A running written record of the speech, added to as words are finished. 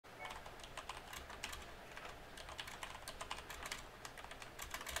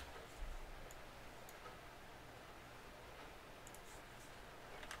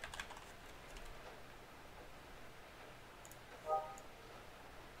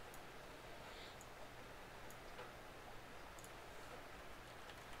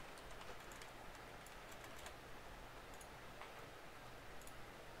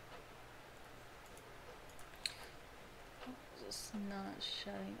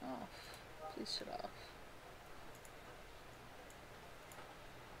off. Please shut off.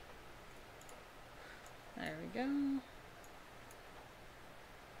 There we go.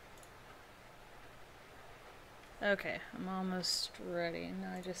 Okay, I'm almost ready.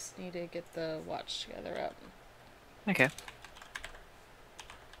 Now I just need to get the watch together up. Okay.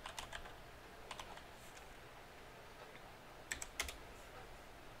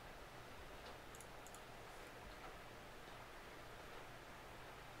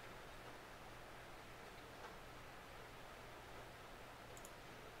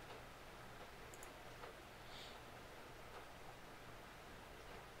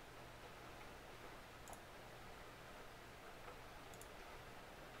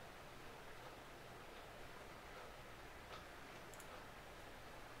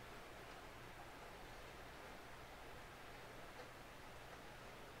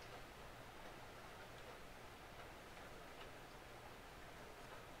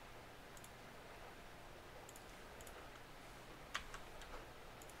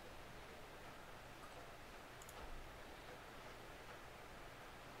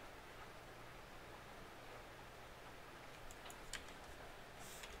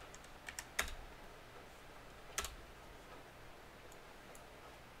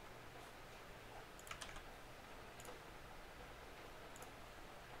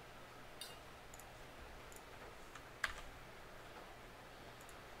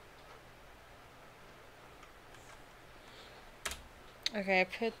 Okay, I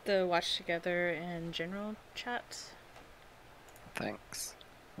put the watch together in general chat. Thanks.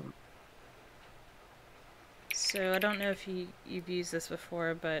 So I don't know if you've used this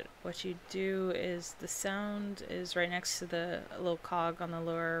before, but what you do is the sound is right next to the little cog on the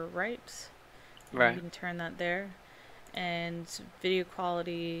lower right. And Right. you can turn that there. And video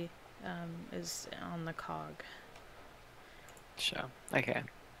quality is on the cog. Sure. Okay.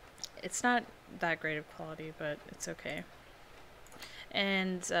 It's not that great of quality, but it's okay.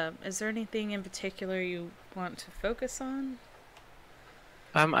 And is there anything in particular you want to focus on?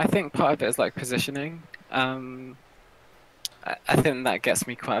 I think part of it is like positioning. I think that gets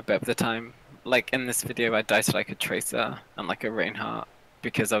me quite a bit of the time. Like in this video, I died to like a Tracer and like a Reinhardt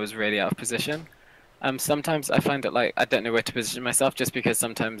because I was really out of position. Sometimes I find it like I don't know where to position myself just because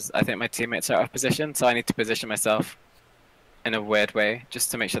sometimes I think my teammates are out of position, so I need to position myself in a weird way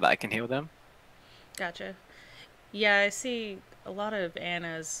just to make sure that I can heal them. Gotcha. Yeah, I see a lot of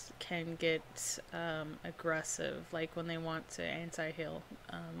Annas can get aggressive, like when they want to anti-heal,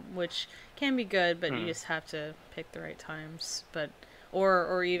 which can be good, but you Mm. just have to pick the right times. But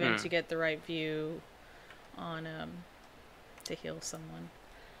or even to Mm. get the right view on to heal someone.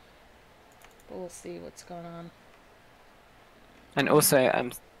 But we'll see what's going on. And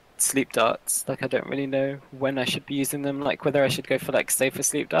also, sleep darts. Like I don't really know when I should be using them. Like whether I should go for like safer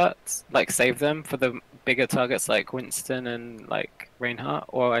sleep darts, like save them for the bigger targets like Winston and like Reinhardt,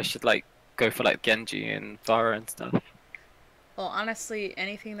 or I should like go for like Genji and Pharah and stuff. Well, honestly,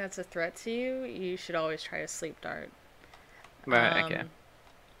 anything that's a threat to you, you should always try to sleep dart. Right. Okay. Um,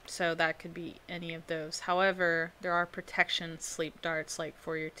 so that could be any of those. However, there are protection sleep darts like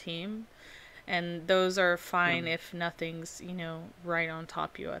for your team, and those are fine Mm. if nothing's right on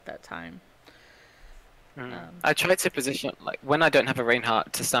top of you at that time. Mm. Um, I try to position like when I don't have a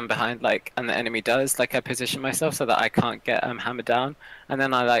Reinhardt to stand behind, like, and the enemy does, like I position myself so that I can't get hammered down, and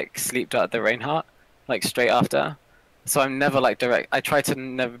then I like sleep dart the Reinhardt like straight after. So I'm never like direct. I try to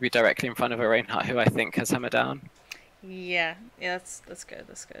never be directly in front of a Reinhardt who I think has hammer down. yeah, that's good.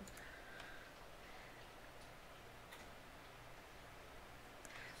 That's good.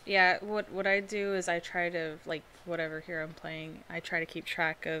 Yeah, what I do is I try to like whatever hero I'm playing, I try to keep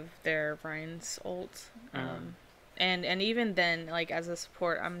track of their Ryan's ult. Mm. And even then, like as a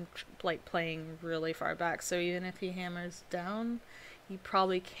support, I'm like playing really far back, so even if he hammers down, he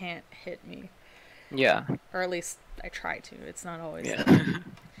probably can't hit me, Yeah, or at least I try to. It's not always yeah, though.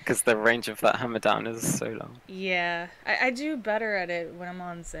 because the range of that hammer down is so long. Yeah, I do better at it when I'm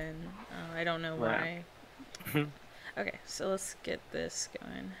on Zen. I don't know Right. why. Okay, so let's get this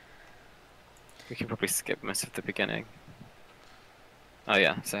going. We could probably skip most of the beginning. Oh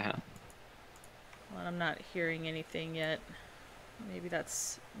yeah, so yeah. Well, I'm not hearing anything yet. Maybe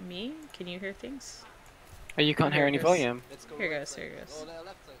that's me. Can you hear things? Oh, you Oh, can't here hear it any goes. volume. Here it goes. Here it goes.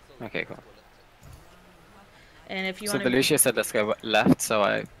 Okay, cool. And if you So want the to, Lucia said let's go left, so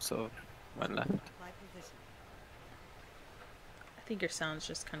I sort of went left. I think your sound's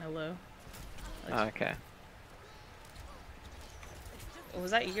just kind of low. Oh, okay.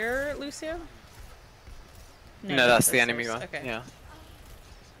 Was that your Lucio? No, that's the that's enemy theirs. one. Okay. Yeah.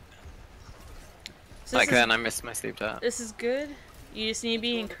 So Like then I missed my sleep dart. this is good. You just need to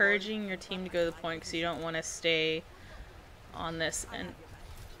be encouraging your team to go to the point because you don't want to stay on this and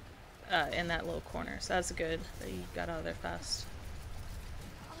in that little corner. So that's good that you got out of there fast.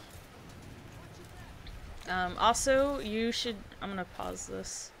 Also, you should... I'm gonna pause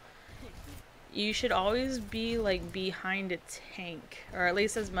this. You should always be like behind a tank, or at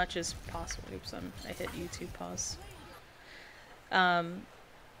least as much as possible. Oops, I hit YouTube pause.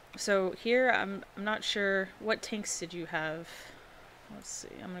 So here I'm not sure what tanks did you have. Let's see.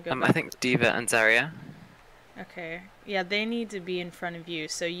 I'm gonna go. I think D.Va and Zarya. Okay. Yeah, they need to be in front of you,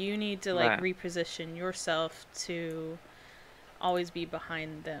 so you need to like reposition yourself to always be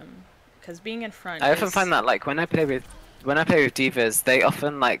behind them, because being in front. I often find that like when I play with D.Vas, they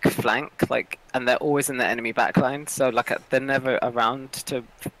often like flank, like, and they're always in the enemy backline, so like they're never around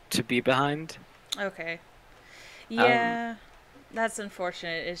to be behind. Okay. Yeah, that's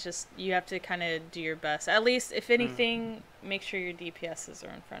unfortunate. It's just you have to kind of do your best. At least, if anything, make sure your DPSs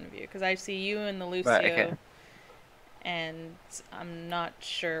are in front of you, because I see you and the Lucio, okay. And I'm not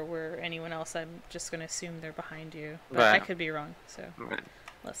sure where anyone else. I'm just gonna assume they're behind you, but I could be wrong. So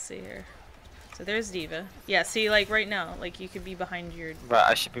let's see here. So there's D.Va. Yeah, see, like right now, like you could be behind your... Right,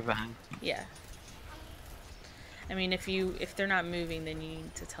 I should be behind. Yeah. I mean, if they're not moving, then you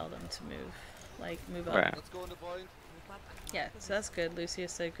need to tell them to move. Like, move up. Right. Let's go on the point. Yeah, so that's good. Lucia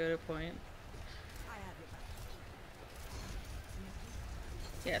said go to point.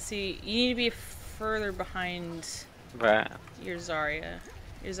 Yeah, see, you need to be further behind your Zarya.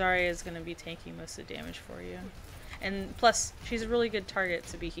 Your Zarya is going to be taking most of the damage for you. And plus, she's a really good target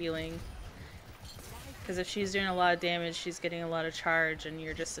to be healing. Because if she's doing a lot of damage, she's getting a lot of charge, and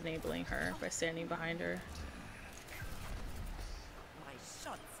you're just enabling her by standing behind her.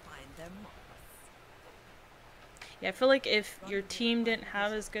 Yeah, I feel like if your team didn't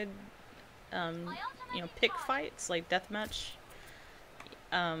have as good, you know, pick fights, like deathmatch,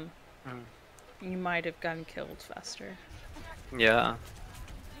 you might have gotten killed faster. Yeah.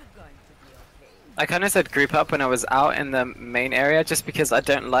 I kind of said group up when I was out in the main area, just because I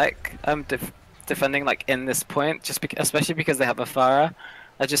don't like defending like in this point, just especially because they have a Pharah.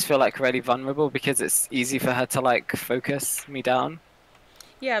 I just feel like really vulnerable because it's easy for her to like focus me down.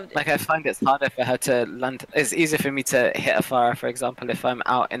 Yeah. Like I find it's harder for her to land. It's easier for me to hit a Pharah, for example, if I'm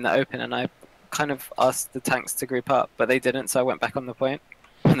out in the open, and I kind of asked the tanks to group up, but they didn't, so I went back on the point,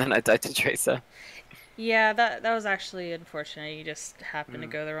 and then I died to Tracer. Yeah, that was actually unfortunate. You just happened to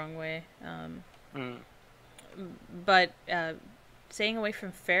go the wrong way. But staying away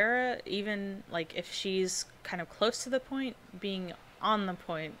from Pharah, even like if she's kind of close to the point, being on the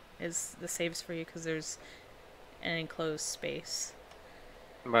point is the saves for you because there's an enclosed space.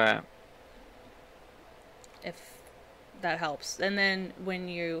 Right. If that helps. And then when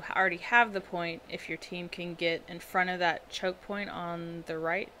you already have the point, if your team can get in front of that choke point on the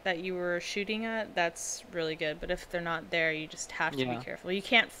right that you were shooting at, that's really good. But if they're not there, you just have to be careful. You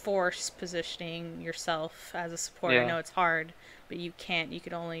can't force positioning yourself as a support. I know it's hard, but you can't. You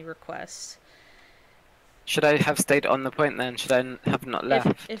could only request. Should I have stayed on the point then? Should I have not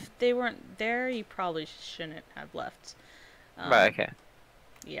left? If they weren't there, you probably shouldn't have left. Right, okay.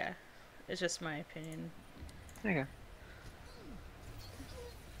 Yeah, it's just my opinion. Okay.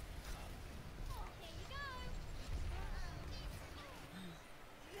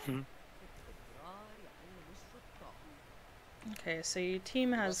 Okay, so your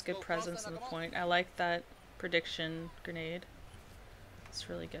team has good presence on the point. I like that prediction grenade. It's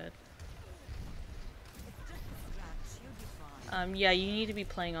really good. Yeah, you need to be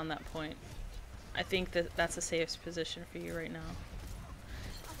playing on that point. I think that that's the safest position for you right now.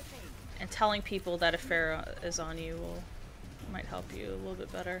 And telling people that a Pharah is on you might help you a little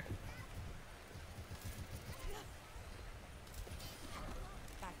bit better.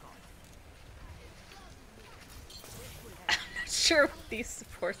 I'm not sure what these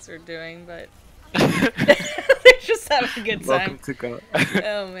supports are doing, but they're just having a good time. Welcome to God.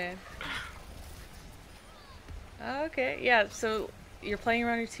 Oh man. Okay, yeah, so you're playing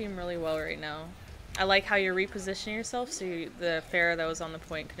around your team really well right now. I like how you're repositioning yourself so the Pharah that was on the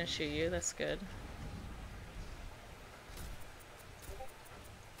point couldn't shoot you. That's good.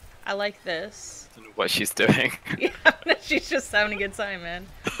 I like this. I don't know what she's doing. Yeah, she's just having a good time, man.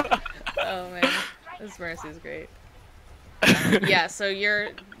 Oh man, this Mercy is great. Yeah, so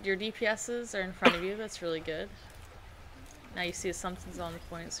your DPSs are in front of you. That's really good. Now you see something's on the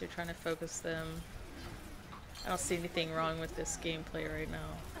point, so you're trying to focus them. I don't see anything wrong with this gameplay right now,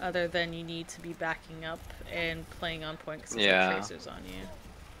 other than you need to be backing up and playing on point because there's tracers on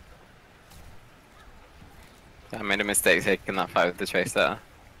you. I made a mistake taking that fight with the Tracer.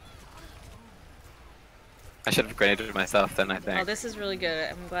 I should have graded myself then, I think. Oh, this is really good.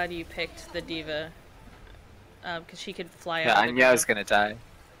 I'm glad you picked the D.Va. Because she could fly Yeah, out of I the knew I was grove. gonna die.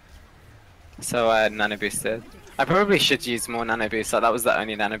 So nano boosted. I probably should use more nano boost. Like, that was the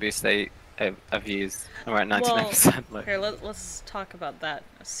only nano boost I've used. I'm at 99%. Well, here, let's talk about that.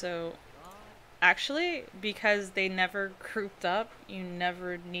 So, actually, because they never grouped up, you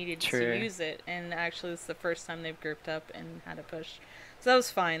never needed True. to use it. And actually, it's the first time they've grouped up and had a push. So that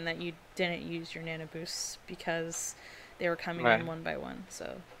was fine that you didn't use your nano boosts because they were coming in one by one.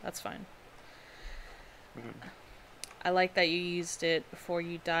 So that's fine. I like that you used it before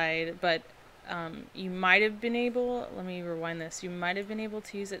you died, but you might have been able, let me rewind this, you might have been able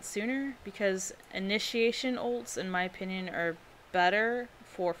to use it sooner because initiation ults, in my opinion, are better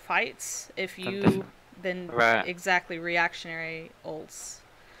for fights if you then exactly reactionary ults.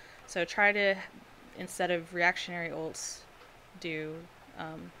 So try to, instead of reactionary ults, do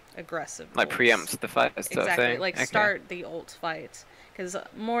aggressive like ults. preempt the fight sort of Exactly, thing. like Okay. start the ult fight. Because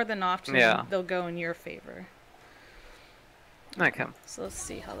more than often, they'll go in your favor. Okay. So let's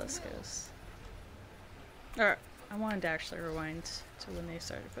see how this goes. Or, I wanted to actually rewind to when they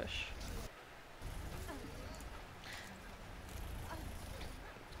started to push.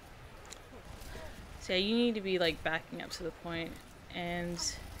 So yeah, you need to be like backing up to the point, and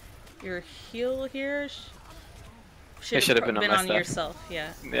your heal here should have been on yourself.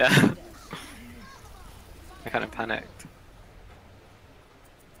 Yeah. Yeah. I kind of panicked.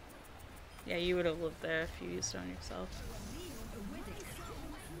 Yeah, you would have lived there if you used it on yourself.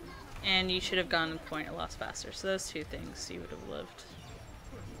 And you should have gone to point a lot faster. So those two things, you would have lived.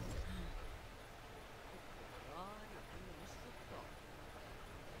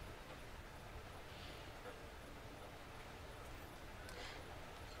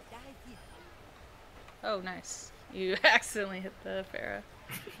 Oh, nice. You accidentally hit the Pharah.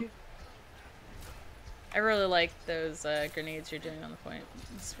 I really like those grenades you're doing on the point.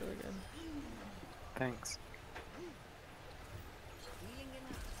 It's really good. Thanks.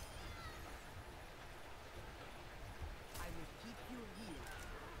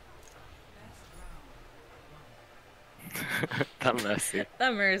 That Mercy.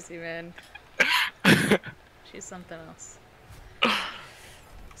 That Mercy, man. She's something else.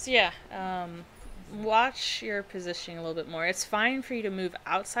 So yeah, watch your positioning a little bit more. It's fine for you to move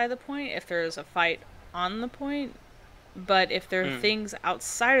outside the point if there's a fight on the point, but if there are things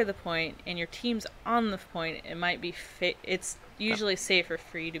outside of the point and your team's on the point, it might be it's usually safer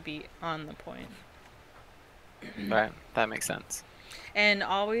for you to be on the point. Right, that makes sense. And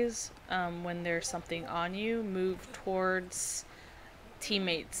always, when there's something on you, move towards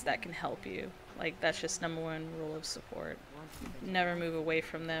teammates that can help you. Like, that's just #1 rule of support. Never move away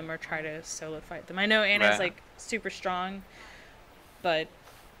from them or try to solo fight them. I know Ana's like super strong, but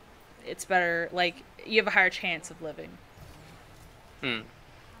it's better, like, you have a higher chance of living.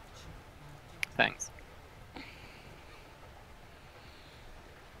 Thanks.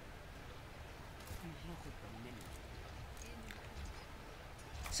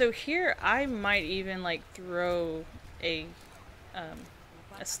 So here, I might even like throw a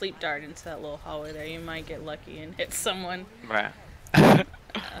sleep dart into that little hallway there. You might get lucky and hit someone. Right.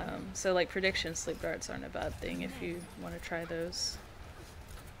 So like prediction sleep darts aren't a bad thing if you want to try those.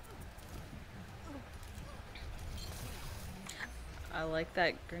 I like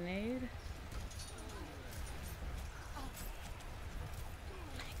that grenade.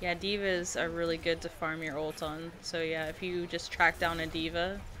 Yeah, D.Vas are really good to farm your ult on. So yeah, if you just track down a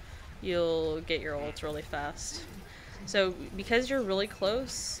D.Va, you'll get your ult really fast. So because you're really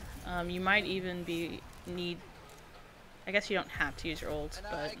close, you might even need. I guess you don't have to use your ult,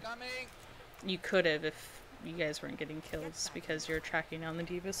 but you could have if you guys weren't getting kills because you're tracking down the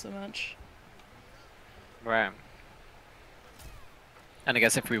D.Va so much. Right. And I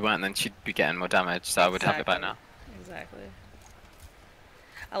guess if we weren't, then she'd be getting more damage, so I would have it by now. Exactly.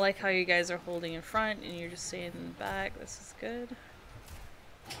 I like how you guys are holding in front and you're just staying in the back. This is good.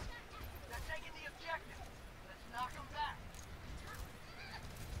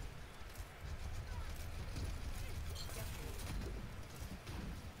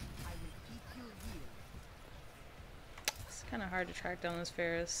 It's kind of hard to track down those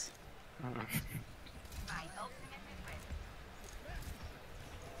Pharahs.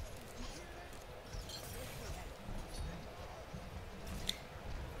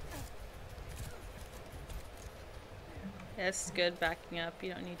 Yeah, it's good backing up.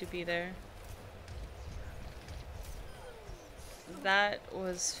 You don't need to be there. That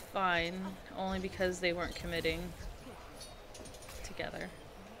was fine, only because they weren't committing together.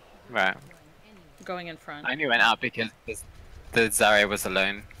 Right. Going in front. I only went out because the Zarya was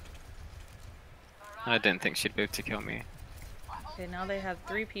alone. I didn't think she'd be able to kill me. Okay, now they have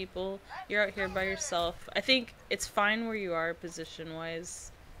 3 people. You're out here by yourself. I think it's fine where you are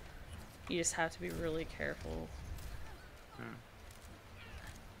position-wise. You just have to be really careful.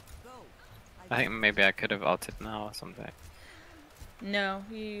 I think maybe I could have ulted now or something. No,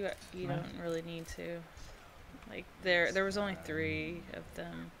 you don't really need to. Like there was only 3 of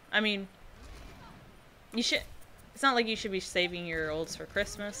them. I mean, you should. It's not like you should be saving your ults for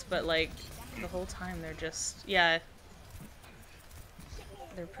Christmas, but like the whole time they're just they're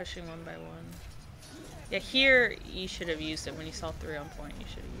pushing one by one. Yeah, here you should have used it when you saw 3 on point. You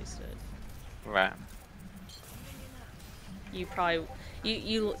should have used it. Right. You probably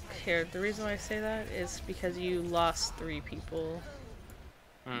you here. The reason why I say that is because you lost 3 people.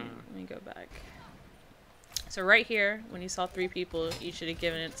 Let me go back. So right here, when you saw 3 people, you should have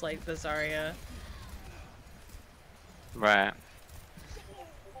given it to like the Zarya. Right.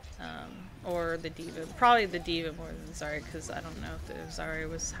 Or the D.Va. Probably the D.Va more than Zarya, because I don't know if the Zarya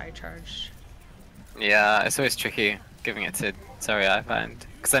was high charged. Yeah, it's always tricky giving it to Zarya, I find,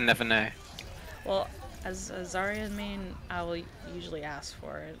 because I never know. Well, as a Zarya main, I will usually ask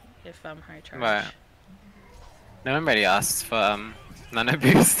for it if I'm high charged. Right. No one really asks for nano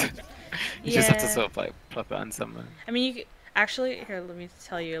boost. You just have to sort of like plop it on someone. I mean, you could, actually, here, let me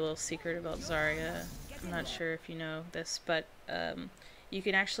tell you a little secret about Zarya. I'm not sure if you know this, but you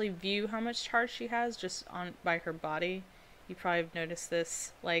can actually view how much charge she has just by her body. You probably have noticed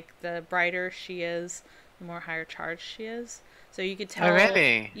this. Like, the brighter she is, the more higher charge she is. So you could tell. Oh,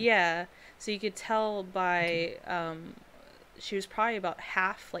 really? Yeah. So you could tell by she was probably about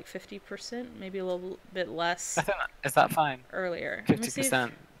half, like 50%, maybe a little bit less. I think is that fine? Earlier.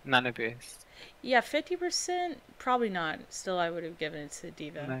 50% nano boost. Yeah, 50% probably not. Still, I would have given it to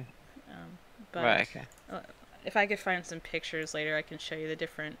D.Va. No. But right. Okay. If I could find some pictures later, I can show you the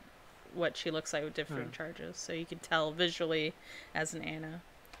different what she looks like with different charges, so you can tell visually as an Ana.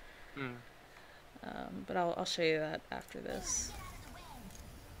 But I'll show you that after this.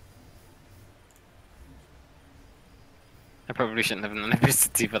 I probably shouldn't have nano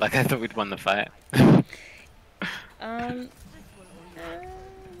boosted D.Va, like I thought we'd won the fight. But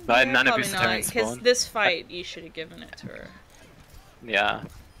I nano boosted her in spawn. Because this fight, you should have given it to her. Yeah.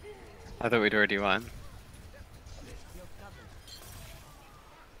 I thought we'd already won.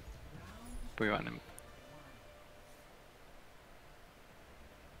 We won him.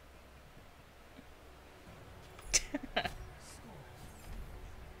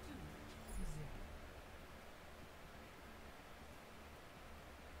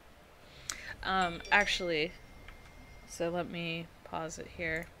 Actually, so let me pause it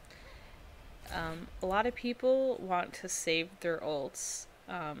here. A lot of people want to save their ults.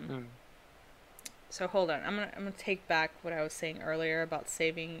 So hold on, I'm gonna take back what I was saying earlier about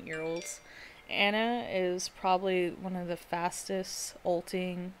saving your ults. Ana is probably one of the fastest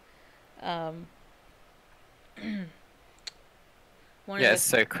ulting. It's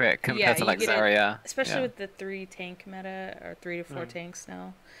so quick compared to like Zarya. Especially with the 3 tank meta, or 3 to 4 tanks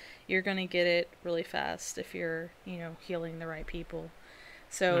now. You're gonna get it really fast if you're, healing the right people.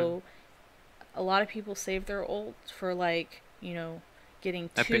 So a lot of people save their ult for like, getting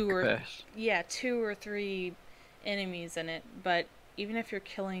 2 or 3 enemies in it. But even if you're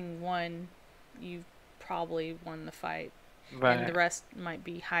killing 1, you've probably won the fight. Right. And the rest might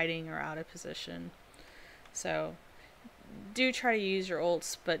be hiding or out of position. So do try to use your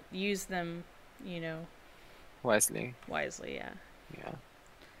ults, but use them, wisely. Wisely, yeah. Yeah.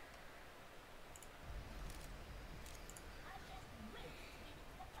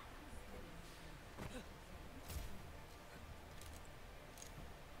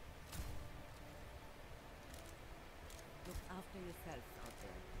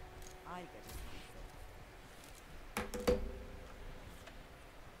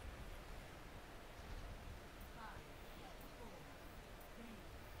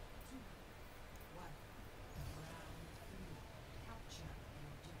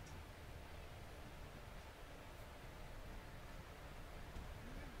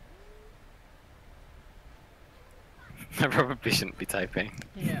 I probably shouldn't be typing.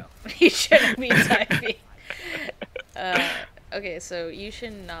 No, you shouldn't be typing. Okay, so you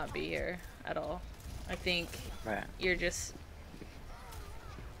should not be here at all. I think you're just...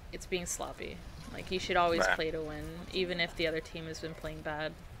 It's being sloppy. Like, you should always play to win, even if the other team has been playing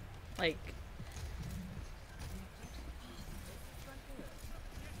bad. Like...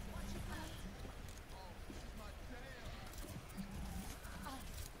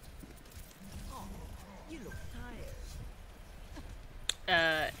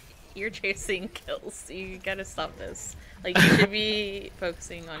 You're chasing kills. You gotta stop this. Like, you should be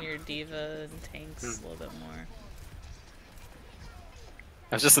focusing on your diva and tanks a little bit more.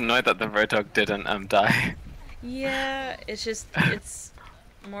 I was just annoyed that the Roadhog didn't die. Yeah, it's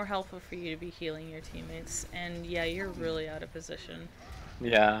more helpful for you to be healing your teammates, and yeah, you're really out of position.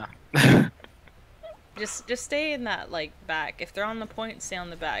 Yeah. Just stay in that, like, back. If they're on the point, stay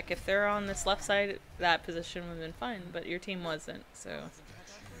on the back. If they're on this left side, that position would have been fine, but your team wasn't, so...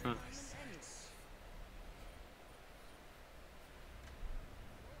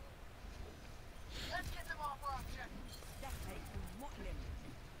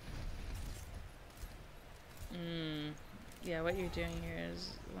 Yeah, what you're doing here is,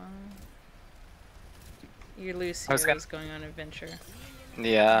 well... Your Lucio is going on an adventure.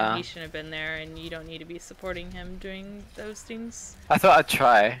 Yeah. He shouldn't have been there, and you don't need to be supporting him doing those things. I thought I'd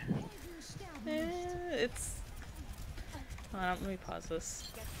try. It's... Hold on, let me pause this.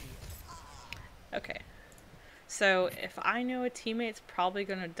 Okay. So, if I know a teammate's probably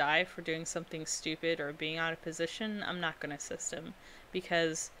going to die for doing something stupid or being out of position, I'm not going to assist him.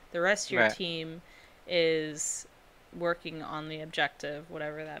 Because the rest of your team is working on the objective,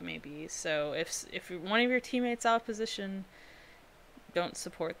 whatever that may be. So, if one of your teammates out of position, don't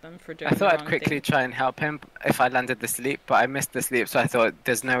support them for doing the wrong thing. I thought I'd quickly try and help him if I landed the sleep, but I missed the sleep, so I thought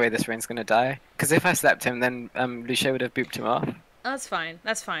there's no way this Rain's going to die. Because if I slept him, then Lucio would have booped him off. That's fine.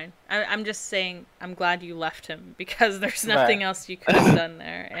 That's fine. I'm just saying I'm glad you left him because there's nothing else you could have done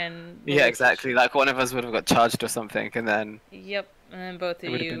there. And yeah, exactly. Like one of us would have got charged or something, and then. Yep, and then both of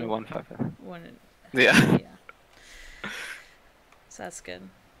you. It would have been a 1-5. Yeah. So that's good.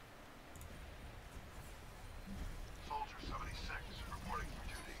 Soldier 76 reporting for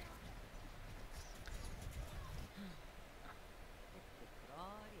duty.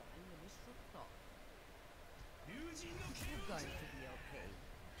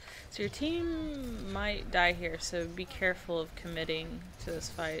 So your team might die here, so be careful of committing to this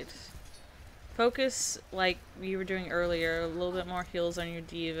fight. Focus, like you were doing earlier, a little bit more heals on your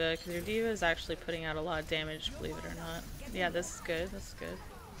diva, because your diva is actually putting out a lot of damage, believe it or not. Yeah, this is good, this is good.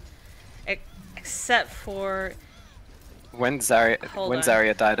 Except for... When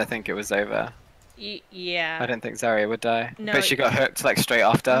Zarya died, I think it was over. Yeah. I didn't think Zarya would die. No, but she got hooked like straight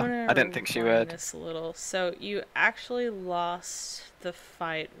after. I didn't think she would. This a little. So you actually lost the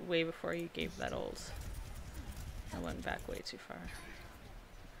fight way before you gave that ult. I went back way too far.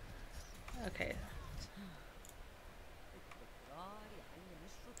 Okay.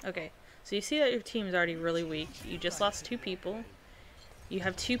 Okay. So you see that your team's already really weak. You just lost 2 people. You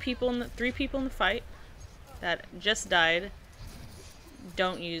have 3 people in the fight that just died.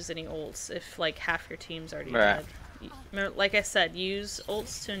 Don't use any ults if like half your team's already dead. Like I said, use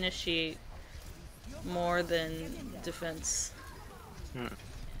ults to initiate more than defense.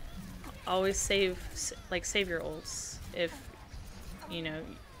 Always save your ults if you know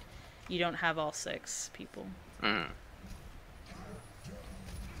you don't have all 6 people. Now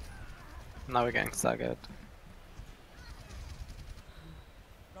we're getting staggered.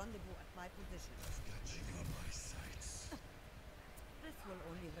 Rendezvous at my position. This will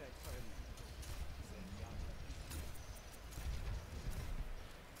only hurt for a minute.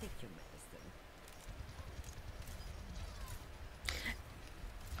 Take your medicine.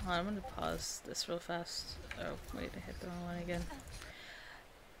 I'm gonna pause this real fast. Oh wait, I hit the wrong one again.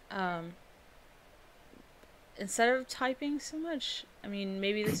 Instead of typing so much, I mean,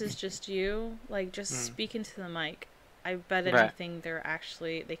 maybe this is just you, like, just speak into the mic. I bet anything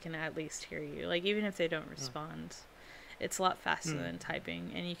they can at least hear you. Like, even if they don't respond, it's a lot faster than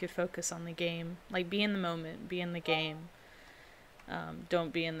typing, and you could focus on the game. Like, be in the moment, be in the game.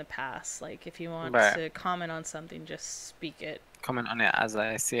 Don't be in the past. Like, if you want to comment on something, just speak it. Comment on it as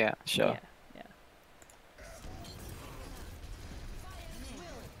I see it, sure. Yeah.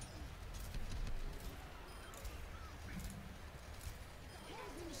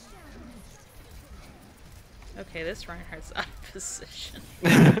 Okay, this Reinhardt's out of position.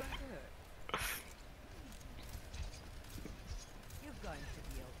 You're going to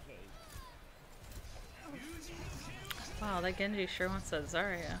be okay. Wow, that Genji sure wants that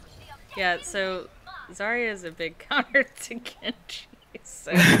Zarya. Yeah, so Zarya is a big counter to Genji.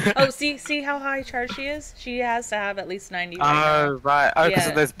 So. Oh, see how high charge she is? She has to have at least 90 right now. Oh, right. Oh, because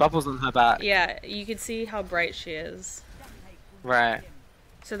of those bubbles on her back. Yeah, you can see how bright she is. Right.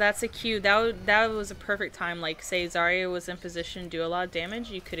 So that's a cue. That was a perfect time. Like, say Zarya was in position to do a lot of damage,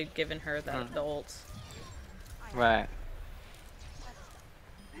 you could have given her the ult. Right.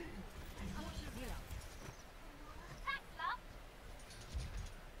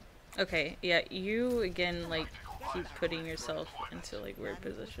 Okay, yeah, you again, like, keep putting yourself into, like, weird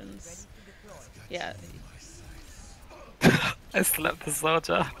positions. Yeah. I slept the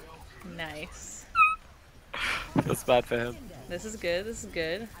soldier. Nice. Feels bad for him. This is good. This is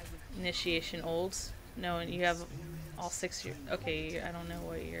good. Initiation olds. No, and you have all 6 years. Okay, I don't know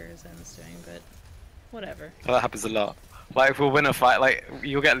what year Zen's doing, but whatever. Well, that happens a lot. Like, if we'll win a fight, like,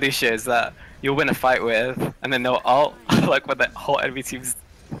 you'll get Lucia's that you'll win a fight with, and then they'll ult, like, when the whole enemy team's,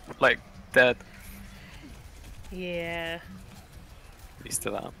 like, dead. Yeah. Used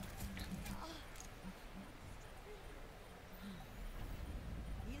to that.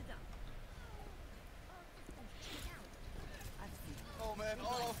 Heal down. I've seen Oh man,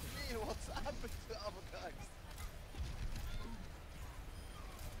 all of me, what's happened to our guys?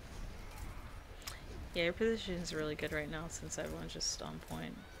 Yeah, your position's really good right now since everyone's just on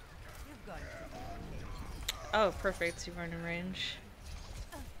point. you've got it. Oh, perfect. You weren't in range.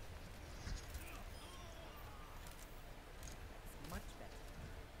 Much better.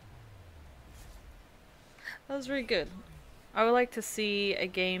 That was really good. I would like to see a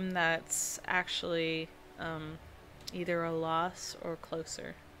game that's actually either a loss or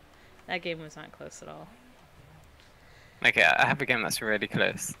closer. That game was not close at all. Okay, I have a game that's really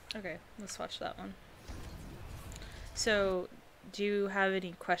close. Okay, let's watch that one. So, do you have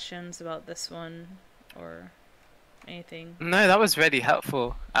any questions about this one or anything? No, that was really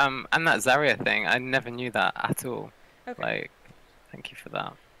helpful. And that Zarya thing, I never knew that at all. Okay. Like, thank you for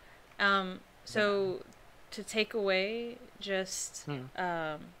that. So to take away just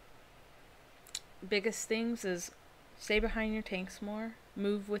biggest things is stay behind your tanks more,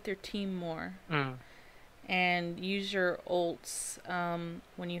 move with your team more, and use your ults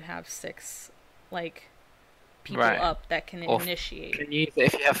when you have 6 like people Right. up that can Or initiate. Can you use it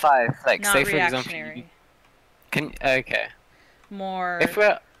if you have 5? Like, Not say for example, reactionary. okay. More. If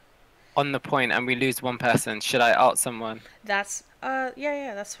we're on the point and we lose one person, should I ult someone? That's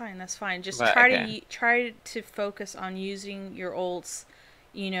yeah, that's fine. Just Right, try okay. try to focus on using your ults,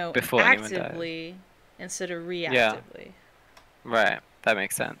 Before anyone dies. actively instead of reactively. Right, that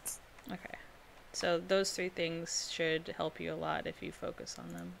makes sense. Okay. So those 3 things should help you a lot if you focus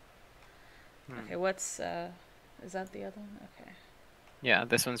on them. Okay, what's is that the other one? Okay. Yeah,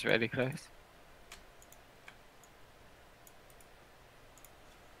 this one's really close.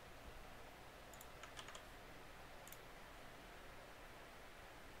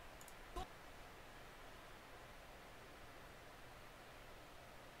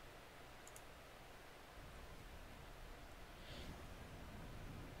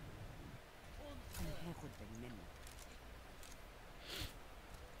 هاخد بالي منه.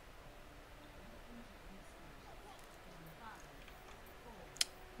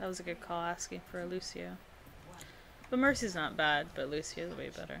 That was a good call asking for a Lucio. But Mercy's not bad, but Lucio's way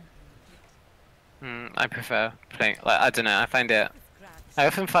better. I prefer playing, like, I don't know, I find it, Scratch. I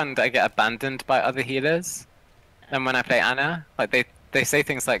often find I get abandoned by other healers. And when I play Anna, like, they say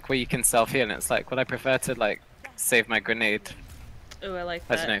things like, well, you can self-heal, and it's like, well, I prefer to, like, save my grenade. Oh, I like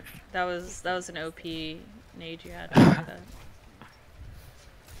I that. don't know. That was an OP nade you had. I like that.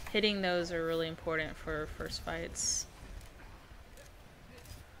 Hitting those are really important for first fights.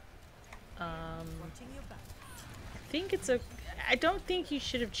 Watching your back. I think it's a. I don't think you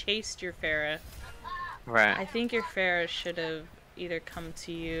should have chased your Pharah. I Right. think your Pharah should have either come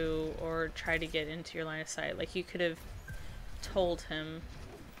to you or tried to get into your line of sight. Like you could have told him.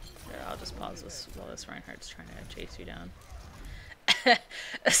 I'll just pause this while this Reinhardt's trying to chase you down.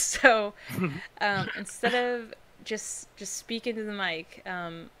 So instead of just speak into the mic,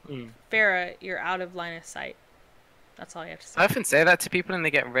 Pharah, you're out of line of sight. That's all you have to say. I often say that to people and they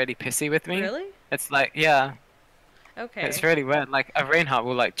get really pissy with me. Really? It's like, yeah, Okay. it's really weird. Like, a Reinhardt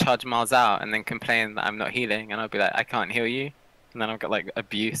will, like, charge miles out and then complain that I'm not healing, and I'll be like, I can't heal you. And then I'll get, like,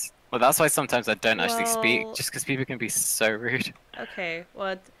 abuse. Well, that's why sometimes I don't actually speak, Well- just because people can be so rude. Okay.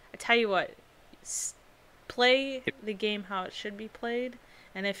 Well, I tell you what. Play the game how it should be played,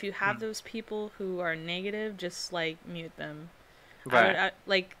 and if you have those people who are negative, just like mute them. Right.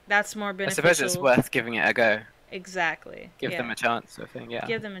 Like that's more I beneficial. suppose it's worth giving it a go. Exactly. Give yeah. them a chance, sort of thing, yeah.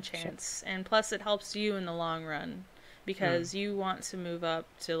 Give them a chance, and plus it helps you in the long run because you want to move up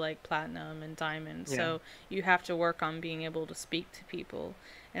to like platinum and diamond, so you have to work on being able to speak to people.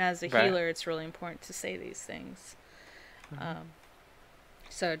 And as a Right. healer, it's really important to say these things.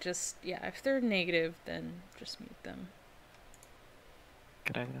 So just if they're negative, then just mute them.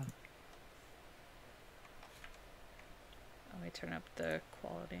 Good idea. Let me turn up the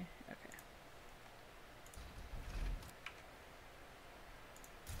quality. Okay.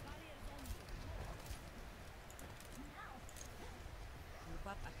 Move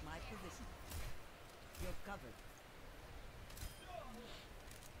up at my position. You're covered.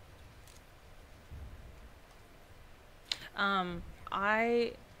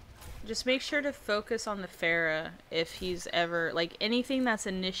 I just make sure to focus on the Farah if he's ever like anything that's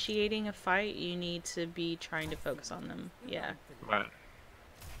initiating a fight. You need to be trying to focus on them. Yeah. Right.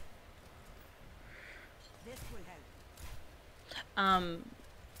 This will help.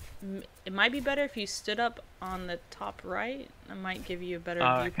 It might be better if you stood up on the top right. That might give you a better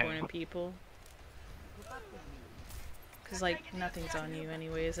Oh, viewpoint okay. of people. Group up with me. Because, like, nothing's on you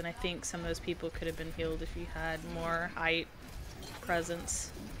anyways, and I think some of those people could have been healed if you had more height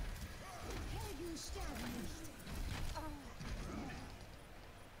presence.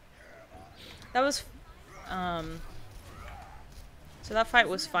 That was, so that fight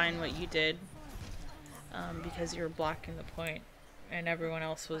was fine what you did, because you were blocking the point, and everyone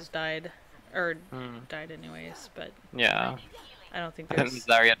else was died, or died anyways, but Yeah. I don't think I think there's...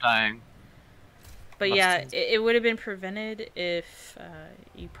 Zarya dying. But Must yeah, have- it would have been prevented if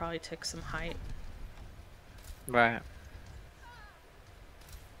you probably took some height. Right.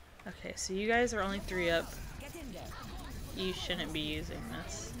 Okay, so you guys are only 3 up. Get in there. You shouldn't be using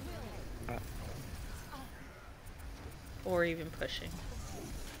this. Right. Or even pushing.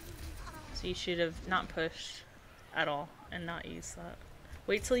 So you should have not pushed at all and not used that.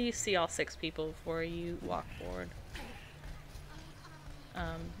 Wait till you see all 6 people before you walk forward.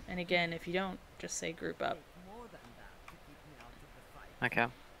 And again, if you don't, just say group up. More than that to keep me out of the fight. Okay.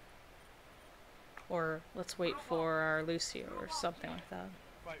 Or let's wait for our Lucio or something like that.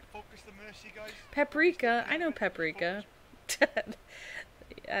 Right, focus the Mercy, guys. Paprika, I know Paprika.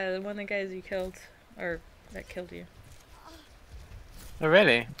 One of the guys you killed, or that killed you. Oh,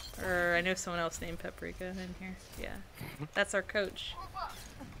 really? Or I know someone else named Paprika in here. Yeah, that's our coach,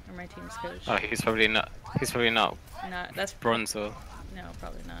 or my team's coach. Oh, he's probably not. He's probably not Not that's bronze or. no,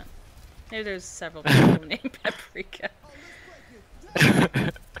 probably not. Maybe there's several people named Paprika,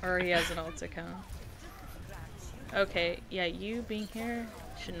 or he has an alt account. Okay, yeah, you being here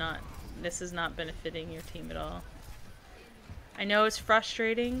should not. This is not benefiting your team at all. I know it's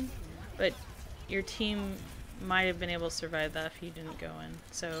frustrating, but your team might have been able to survive that if you didn't go in.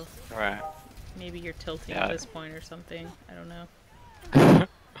 So Right. maybe you're tilting Yeah. at this point or something. I don't know.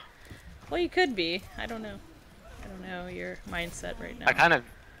 Well, you could be. I don't know. I don't know your mindset right now. I kind of.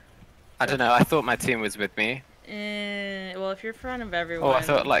 I don't know. I thought my team was with me. Well, if you're in front of everyone. Oh, I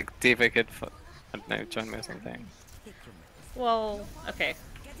thought like Diva could. I don't know, join me or something. Take your medicine. Well, okay.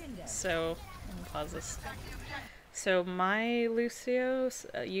 Get in there. So, let me pause this. So my Lucios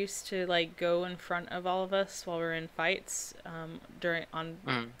used to like go in front of all of us while we were in fights on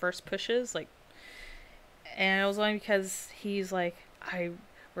first pushes, like, and it was only because he's like,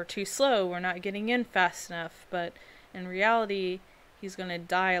 we're too slow, we're not getting in fast enough, but in reality, he's gonna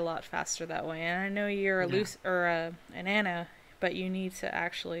die a lot faster that way. And I know you're an Ana, but you need to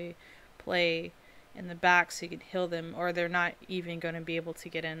actually play in the back so you can heal them, or they're not even going to be able to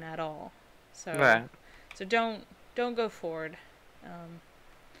get in at all. So, Right. so don't go forward.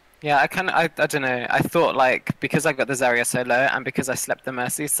 Yeah, I don't know. I thought like because I got the Zarya solo and because I slept the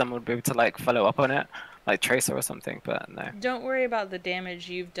Mercy, someone would be able to like follow up on it, like Tracer or something. But no. Don't worry about the damage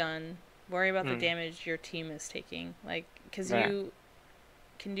you've done. Worry about the damage your team is taking. Like, because Right. you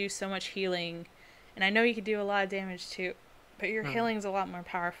can do so much healing, and I know you can do a lot of damage too, but your healing's a lot more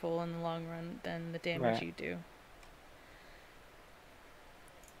powerful in the long run than the damage Right. you do.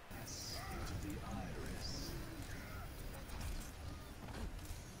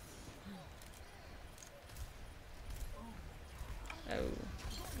 Oh.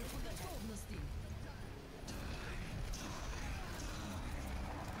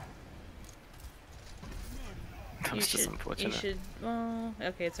 That was just You unfortunate. should. Well,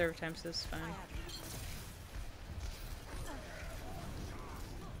 okay, it's overtime, so it's fine.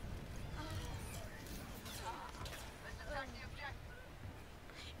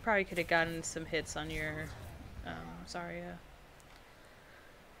 You probably could have gotten some hits on your Zarya.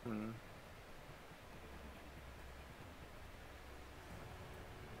 Mm.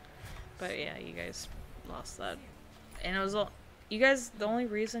 But yeah, you guys lost that. And it was all you guys, the only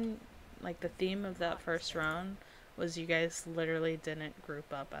reason, like, the theme of that first round was you guys literally didn't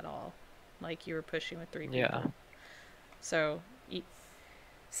group up at all. Like, you were pushing with 3 people. Yeah. So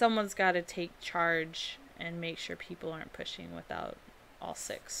someone's got to take charge and make sure people aren't pushing without all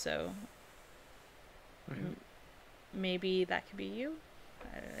 6. So maybe that could be you,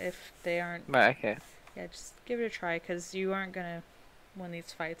 if they aren't. Right. Okay. Yeah, just give it a try, because you aren't gonna win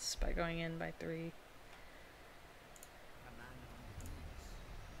these fights by going in by 3.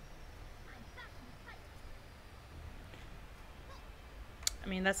 I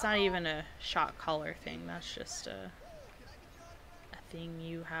mean, that's not even a shot caller thing. That's just a thing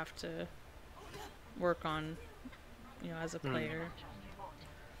you have to work on as a player.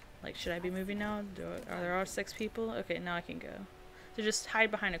 Like, should I be moving now? Are there all 6 people? Okay, now I can go. So just hide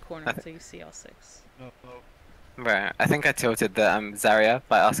behind a corner until you see all 6. Right. I think I tilted the Zarya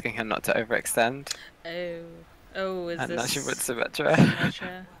by asking her not to overextend. Oh, is And now she this went Symmetra.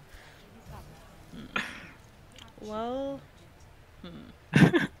 Symmetra? Well,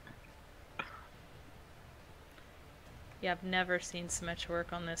 yeah, I've never seen Symmetra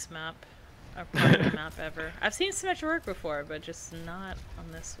work on this map, or part of the map ever. I've seen Symmetra work before, but just not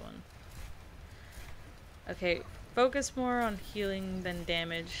on this one. Okay, focus more on healing than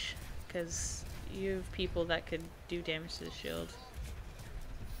damage, because you have people that could do damage to the shield.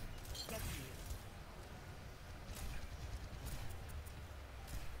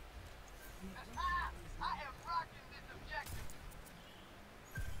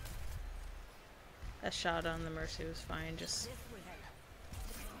 That shot on the Mercy was fine, just...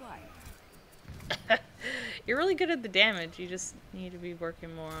 You're really good at the damage, you just need to be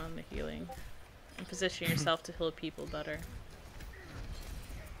working more on the healing. And position yourself to heal people better.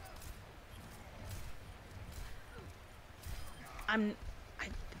 I'm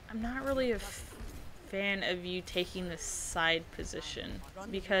not really a fan of you taking the side position,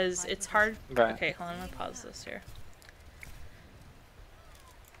 because it's hard... Right. Okay, hold on, I'm gonna pause this here.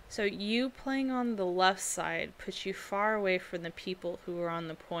 So you playing on the left side puts you far away from the people who are on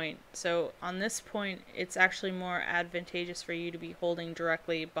the point. So on this point, it's actually more advantageous for you to be holding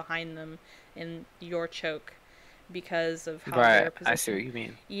directly behind them in your choke because of how they're Right. positioned. I see what you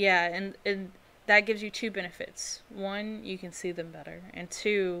mean. Yeah, and that gives you 2 benefits. 1, you can see them better. And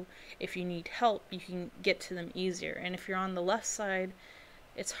 2, if you need help, you can get to them easier. And if you're on the left side,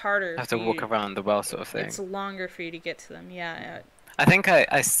 it's harder. I have to walk around the well, sort of thing. It's longer for you to get to them. Yeah. I think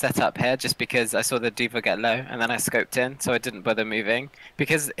I set up here just because I saw the D.Va get low, and then I scoped in, so I didn't bother moving.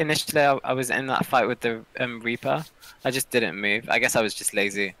 Because initially I was in that fight with the Reaper, I just didn't move. I guess I was just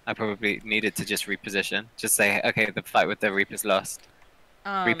lazy. I probably needed to just reposition. Just say, okay, the fight with the Reaper's lost.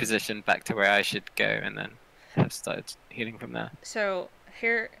 Reposition back to where I should go, and then have started healing from there. So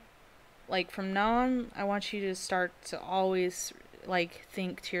here, like from now on, I want you to start to always like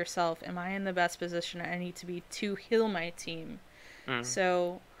think to yourself, am I in the best position I need to be to heal my team?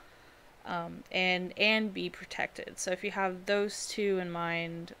 So, and be protected. So if you have those 2 in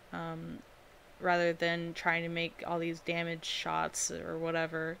mind, rather than trying to make all these damage shots or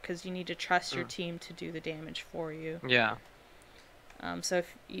whatever, because you need to trust your team to do the damage for you. Yeah. So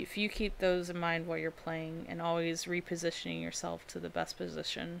if you keep those in mind while you're playing and always repositioning yourself to the best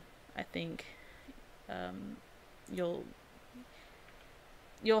position, I think you'll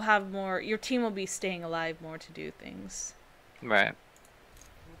have more. Your team will be staying alive more to do things. Right.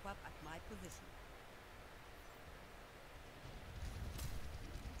 Group up at my position.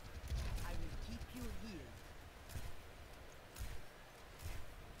 I will keep you here.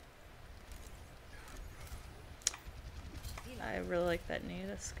 I really like that knee,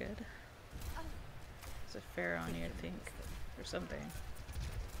 that's good. There's a fair on you, I think, or something.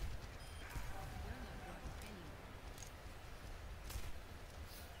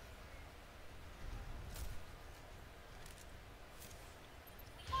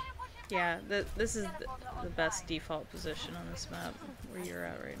 Yeah, this is the best default position on this map, where you're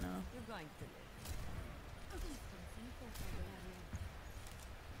at right now. You're going to live.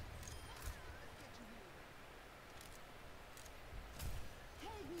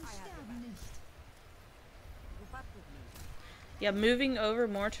 Group up with me. Yeah, moving over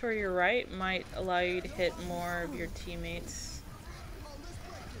more to your right might allow you to hit more of your teammates.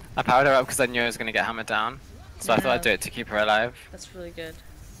 I powered her up because I knew I was going to get hammered down, so I thought I'd do it to keep her alive. That's really good.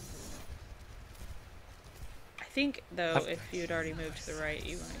 I think, though, if you'd already moved to the right,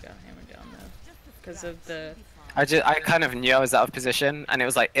 you wouldn't have got hammered down, though. Because of the... I kind of knew I was out of position, and it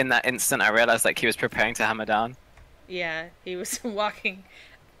was like in that instant I realized like he was preparing to hammer down. Yeah, he was walking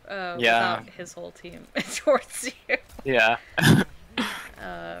Yeah. without his whole team towards you. Yeah.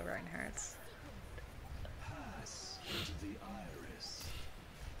 Reinhardt's.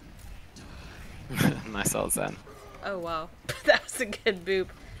 Nice old Zen. Oh wow, that was a good boop.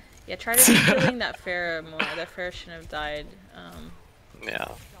 Yeah, try to be healing that Pharah more. That Pharah shouldn't have died. Yeah.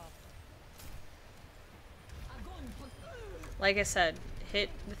 Like I said, hit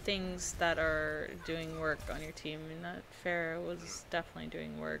the things that are doing work on your team, and that Pharah was definitely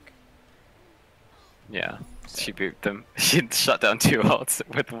doing work. Yeah. She booped them. She shut down 2 ults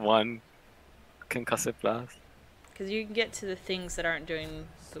with 1 concussive blast. Because you can get to the things that aren't doing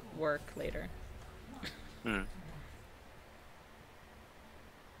the work later. Hmm.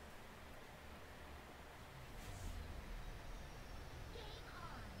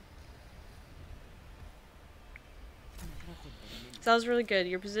 So that was really good.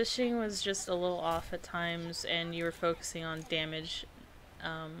 Your positioning was just a little off at times, and you were focusing on damage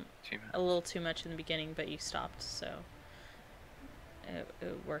a little too much in the beginning, but you stopped, so it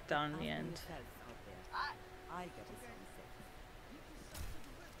worked out in the end. I get a sunset.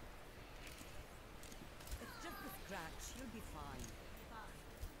 It's just a scratch. You'll be fine. 5,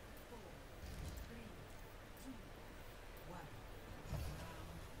 4, 3, 2, 1. Round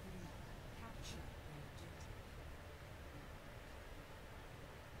 3. Capture the objective.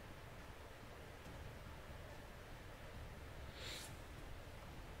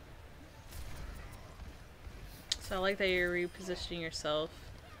 So I like that you're repositioning yourself.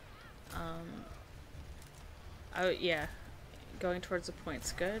 Yeah, going towards the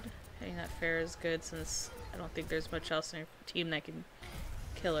point's good. Hitting that fair is good since I don't think there's much else in your team that can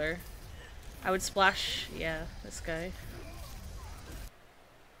kill her. I would splash, yeah, this guy.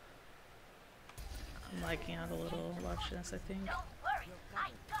 I'm lagging out a little watching this, I think.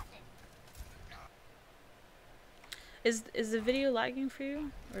 Is the video lagging for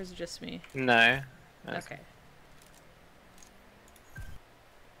you, or is it just me? No. Okay.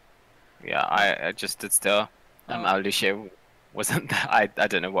 Yeah, I just stood still. Oh. Alicia wasn't there. I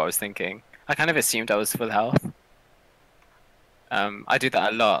don't know what I was thinking. I kind of assumed I was full health. I do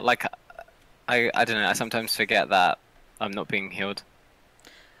that a lot. Like, I don't know. I sometimes forget that I'm not being healed.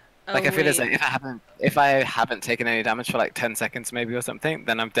 Oh, Like I feel as wait. though if I haven't taken any damage for like 10 seconds maybe or something,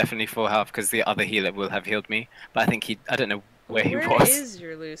 then I'm definitely full health because the other healer will have healed me. But I think I don't know where he was. Where is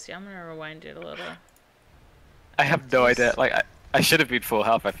your Lucy? I'm gonna rewind it a little. I have no idea. Like I should have been full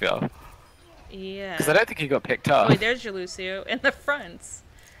health, I feel. Yeah. Because I don't think he got picked Oh, up. wait, there's your Lucio in the front.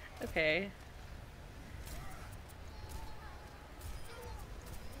 Okay.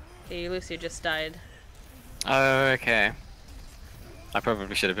 Okay, your Lucio just died. Oh, okay. I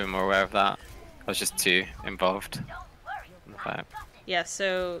probably should have been more aware of that. I was just too involved in the fight. Yeah,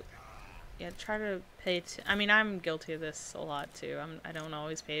 so yeah, try to pay. I mean, I'm guilty of this a lot too. I don't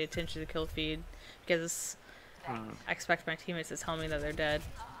always pay attention to kill feed because I expect my teammates to tell me that they're dead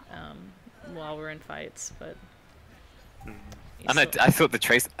while we're in fights. But And I thought the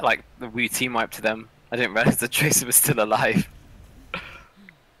trace, like we team wiped to them. I didn't realize the tracer was still alive.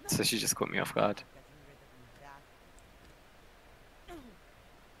 So she just caught me off guard.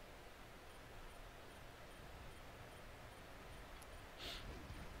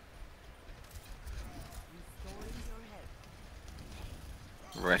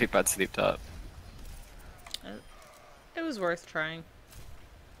 Really bad sleeped up. It was worth trying.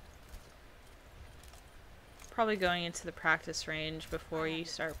 Probably going into the practice range before you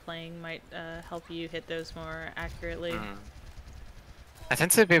start playing might help you hit those more accurately. I tend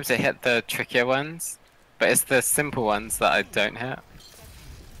to be able to hit the trickier ones, but it's the simple ones that I don't hit.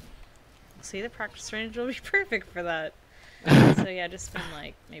 See, the practice range will be perfect for that. So yeah, just spend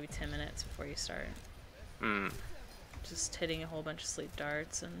like maybe 10 minutes before you start. Just hitting a whole bunch of sleep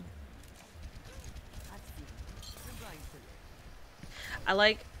darts and... I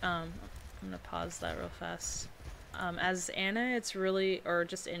like, I'm gonna pause that real fast. As Anna, it's really, or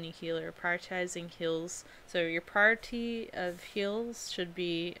just any healer, prioritizing heals. So your priority of heals should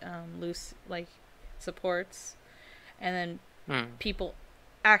be loose, like supports, and then people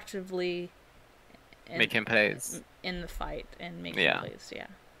actively making plays in the fight and making plays. Yeah.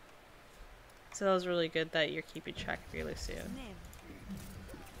 So that was really good that you're keeping track of your Lucio.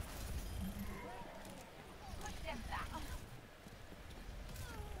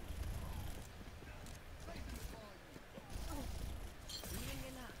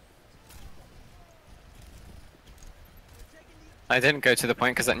 I didn't go to the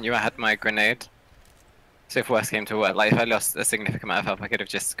point because I knew I had my grenade. So if worst came to worst, like if I lost a significant amount of health, I could have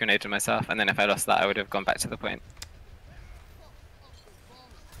just grenaded myself, and then if I lost that, I would have gone back to the point.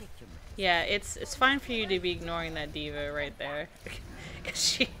 Yeah, it's fine for you to be ignoring that diva right there,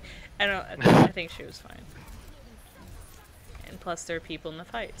 because I think she was fine. And plus, there are people in the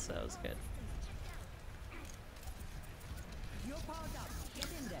fight, so that was good.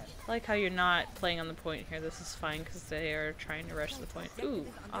 I like how you're not playing on the point here. This is fine because they are trying to rush the point. Ooh,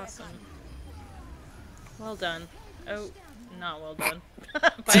 awesome. Well done. Oh, not well done.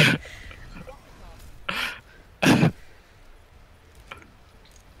 But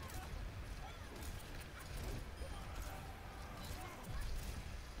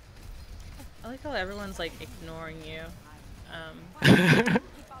I like how everyone's like ignoring you.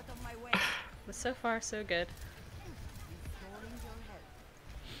 But so far, so good.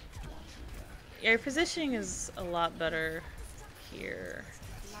 Yeah, your positioning is a lot better here.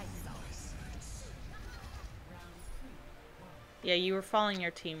 Yeah, you were following your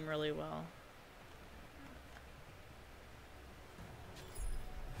team really well.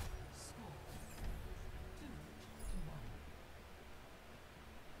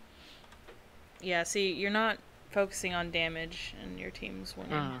 Yeah, see, you're not focusing on damage and your team's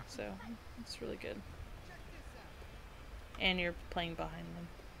winning, so it's really good. And you're playing behind them.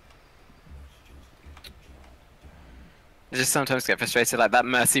 I just sometimes get frustrated. Like that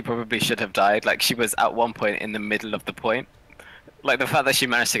Mercy probably should have died. Like she was at one point in the middle of the point. Like the fact that she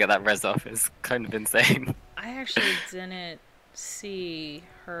managed to get that res off is kind of insane. I actually didn't see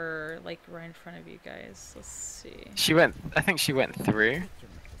her like right in front of you guys. Let's see. She went. I think she went through.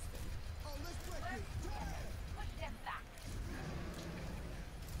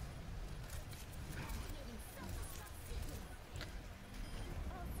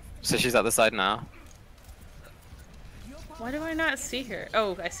 So she's at the side now. Why do I not see her?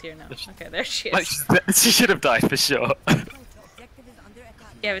 Oh, I see her now. Okay, there she is. Like she should have died for sure. Objective is under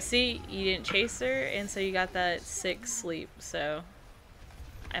attack. Yeah, but see, you didn't chase her, and so you got that 6 sleep. So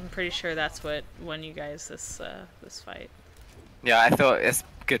I'm pretty sure that's what won you guys this fight. Yeah, I thought it's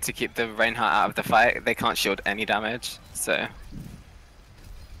good to keep the Reinhardt out of the fight. They can't shield any damage, so.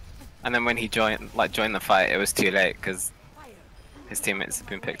 And then when he joined the fight, it was too late because Fire. his teammates had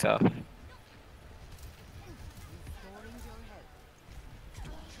been picked off. Restoring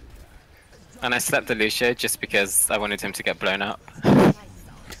your health. And I slept the Lucio just because I wanted him to get blown up.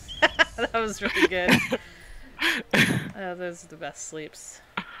 That was really good. Oh, those are the best sleeps.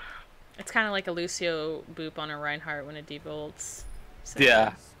 It's kind of like a Lucio boop on a Reinhardt when it devolts. So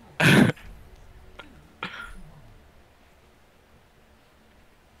Yeah.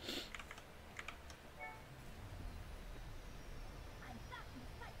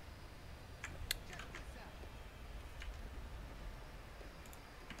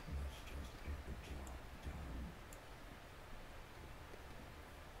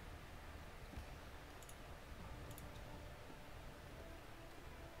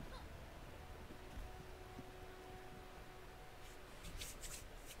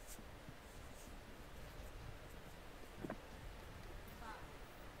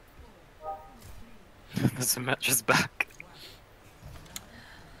 The Symmetra's back.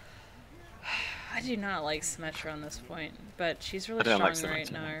 I do not like Symmetra on this point, but she's really I don't like strong right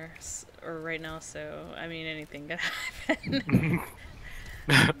Symmetra. now, or right now. So I mean, anything could happen.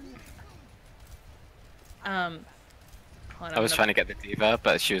 Hold on, I was I'm trying to gonna- get the diva,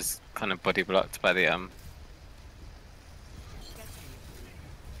 but she was kind of body blocked by the I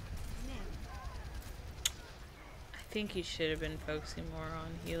think you should have been focusing more on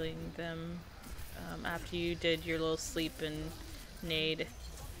healing them after you did your little sleep and nade.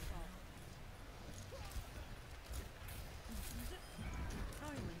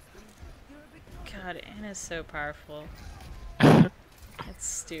 God, Anna's so powerful. It's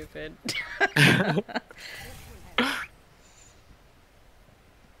stupid.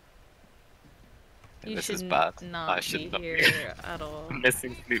 You This should is bad. I not be should not be. here at all.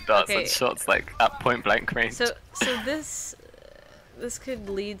 missing sleep darts Okay. and shots like at point blank range. So this could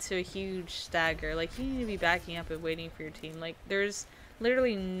lead to a huge stagger. Like you need to be backing up and waiting for your team. Like there's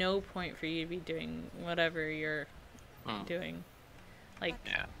literally no point for you to be doing whatever you're doing. Like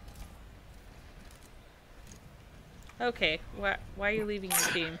Yeah. okay, why are you leaving your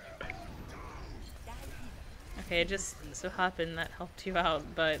team? Okay, it just so happened that helped you out,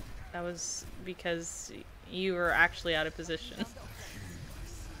 but that was because you were actually out of position.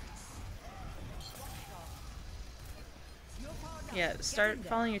 Yeah, start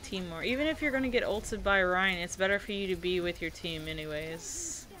following your team more. Even if you're gonna get ulted by Ryan, it's better for you to be with your team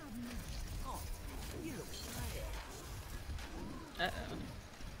anyways. Uh-oh.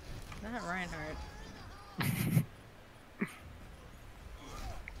 Not Reinhardt.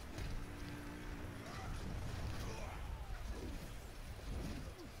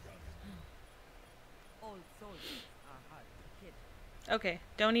 All soldiers are hard to kill. Okay,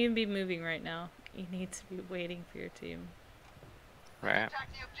 don't even be moving right now. You need to be waiting for your team. Right. Attack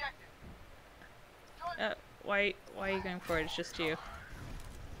the objective. Why are you going for it? It's just you.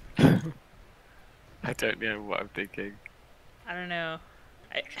 I don't know what I'm thinking. I don't know.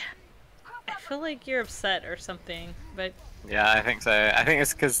 I feel like you're upset or something, but Yeah, I think so. I think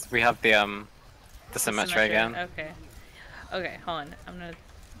it's because we have the Symmetra again. Okay. Okay, hold on. I'm gonna.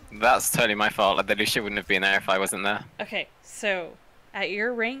 That's totally my fault. Like the Lucia wouldn't have been there if I wasn't there. Okay, so at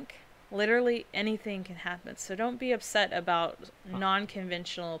your rank, literally anything can happen. So don't be upset about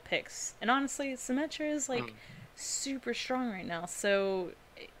non-conventional picks. And honestly, Symmetra is like super strong right now, so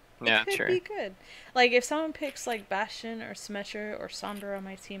it Yeah, could true. be good. Like if someone picks like Bastion or Symmetra or Sombra on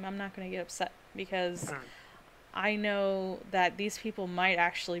my team, I'm not gonna get upset because I know that these people might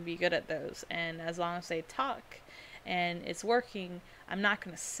actually be good at those, and as long as they talk and it's working, I'm not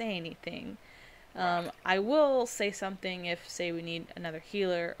gonna say anything. I will say something if, say, we need another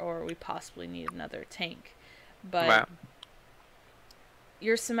healer or we possibly need another tank. But Right.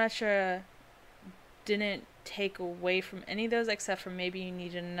 your Symmetra didn't take away from any of those except for maybe you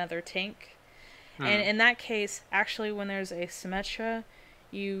needed another tank. And in that case, actually, when there's a Symmetra,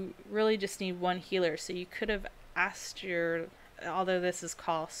 you really just need one healer. So you could have asked your, although this is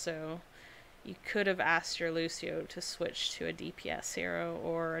cost, so you could have asked your Lucio to switch to a DPS hero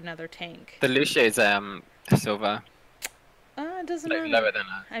or another tank. The Lucio's silver, It doesn't like matter. lower than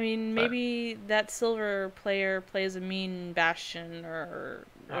her. I mean, but- maybe that silver player plays a mean Bastion or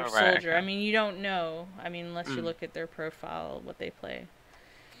Oh, right, soldier. okay. I mean, you don't know. I mean, unless you Mm. look at their profile, what they play.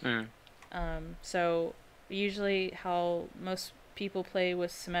 Mm. So usually how most people play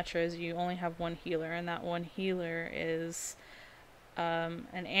with Symmetra is you only have one healer, and that one healer is an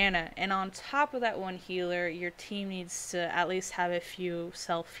Ana. And on top of that one healer, your team needs to at least have a few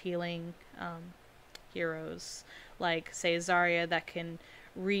self-healing heroes, like say Zarya that can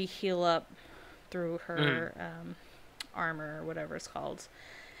re-heal up through her armor or whatever it's called,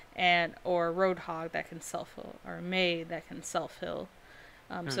 and or Roadhog that can self-heal, or May that can self-heal.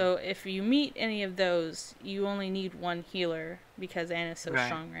 So if you meet any of those, you only need one healer because Ana's so Right.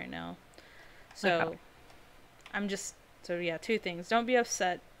 strong right now. So Okay. so yeah, two things. Don't be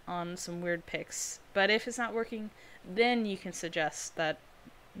upset on some weird picks, but if it's not working, then you can suggest that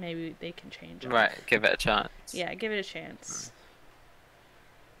maybe they can change it. Right, give it a chance. Yeah, give it a chance.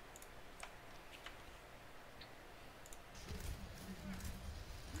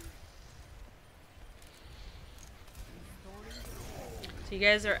 So you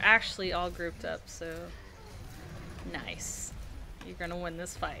guys are actually all grouped up, so nice. You're gonna win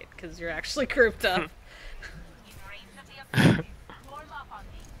this fight because you're actually grouped up.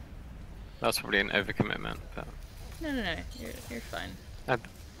 That's probably an overcommitment, but No, you're fine. I,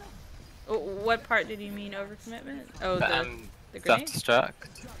 What part did you mean overcommitment? Oh, but, the grenade?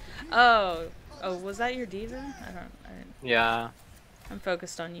 self-destruct. Oh, was that your diva? Yeah. I'm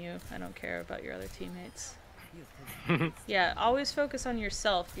focused on you. I don't care about your other teammates. Used to Yeah, always focus on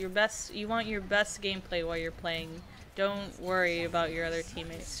yourself. You want your best gameplay while you're playing. Don't worry about your other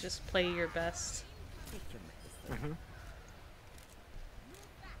teammates. Just play your best. take your medicine.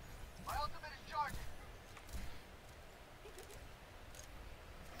 My ultimate is charging.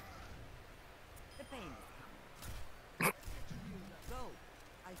 The pain is coming. Go.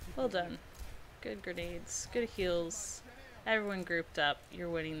 I'll keep Well you done. Good grenades. Good heals. Everyone grouped up. You're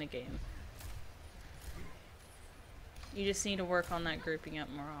winning the game. You just need to work on that grouping up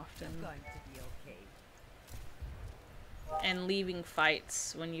more often. going to be okay. And leaving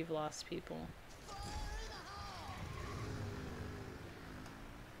fights when you've lost people.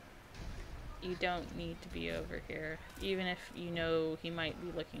 You don't need to be over here. Even if you know he might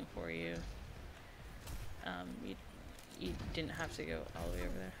be looking for you. You didn't have to go all the way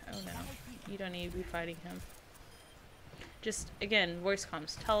over there. Oh no. You don't need to be fighting him. Just, again, voice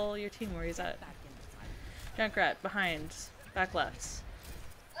comms. Tell your team where he's at. Back in the time. Junkrat, behind. Back left.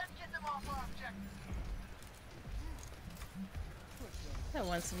 Let's get them off our objective. That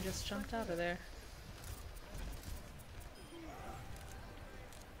Winston just jumped out of there.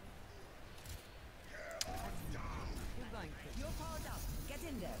 You're going to. You're powered up. Get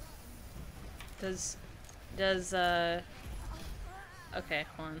in there. Okay,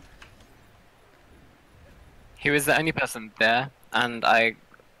 hold on. He was the only person there, and I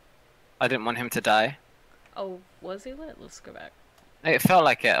didn't want him to die. Oh, was he lit? Let's go back. It felt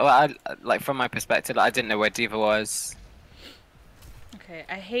like it. Well, like from my perspective, I didn't know where Diva was. Okay,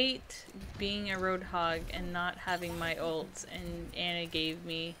 I hate being a Roadhog and not having my ult, and Ana gave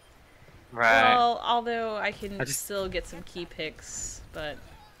me. Right. Well, although I can I just- still get some key picks, but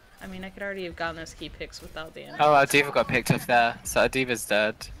I mean, I could already have gotten those key picks without the Ana. Oh, our Diva got picked up there, so our Diva's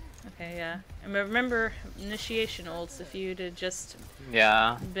dead. Okay, yeah. And remember, initiation ults, if you'd have just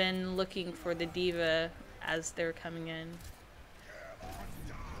Yeah. been looking for the diva as they're coming in.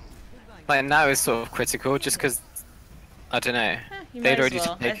 Like now it's sort of critical, just because I don't know. You They'd might already as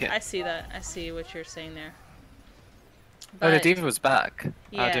well. taken it. I see that. I see what you're saying there. Oh, the But- Diva was back.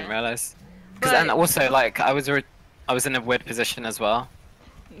 I didn't Yeah. realize. But- And also like I was in a weird position as well,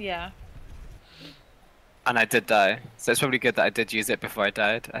 Yeah. and I did die. So it's probably good that I did use it before I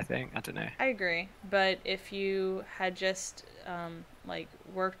died. I think. I don't know. I agree, but if you had just like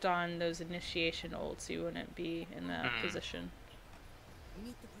worked on those initiation ults, you wouldn't be in that position. We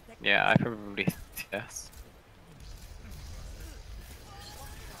need to protect. Yeah, I probably yes.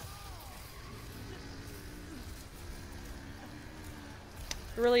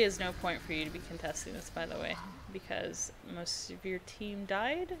 There really is no point for you to be contesting this, by the way, because most of your team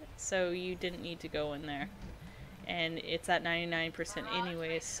died, so you didn't need to go in there. And it's at 99%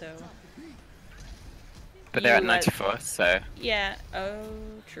 anyways, so... But they're at You, 94, so Yeah, oh,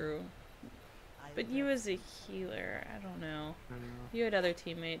 true. But you as a healer, I don't know. You had other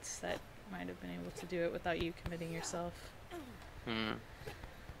teammates that might have been able to do it without you committing yourself.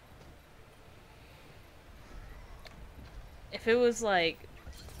 If it was like,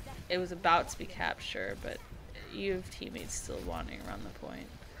 it was about to be captured, but you have teammates still wandering around the point.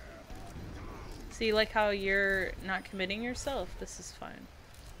 See, like how you're not committing yourself, this is fine.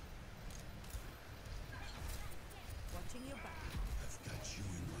 Watching your back.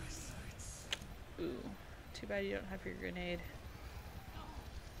 Ooh, too bad you don't have your grenade.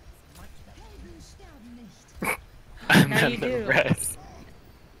 Much better. and Now then you the do. rest.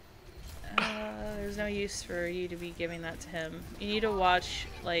 There's no use for you to be giving that to him. You need to watch,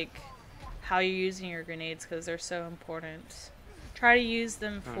 like, how you're using your grenades because they're so important. Try to use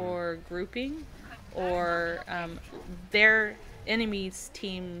them for grouping or their enemies'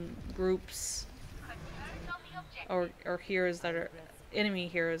 team groups or heroes that are enemy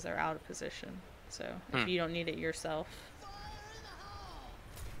heroes that are out of position. So if you don't need it yourself.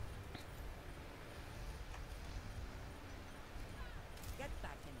 Get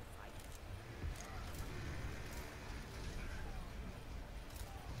back in the fight.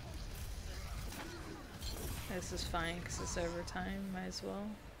 This is fine because it's overtime. Might as well.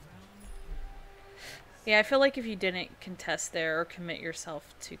 Yeah, I feel like if you didn't contest there or commit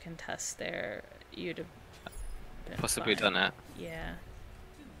yourself to contest there, you'd have been Possibly fine. done it. Yeah.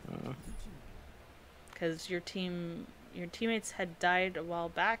 Because your teammates had died a while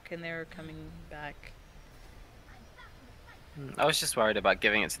back and they were coming back. I was just worried about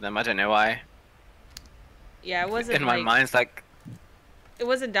giving it to them. I don't know why. Yeah, it wasn't In my like, mind's like, it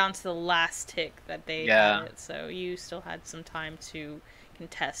wasn't down to the last tick that they Yeah. had it, so you still had some time to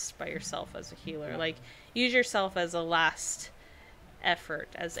contest by yourself as a healer. Like, use yourself as a last effort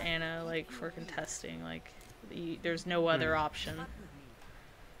as Anna, like, for contesting. Like, there's no other option. Not with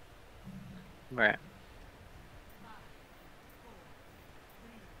me. right.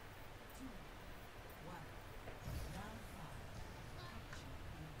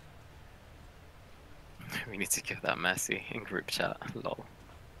 We need to give that Mercy in group chat. Lol.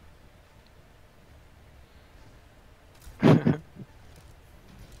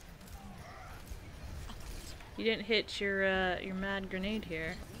 You didn't hit your mad grenade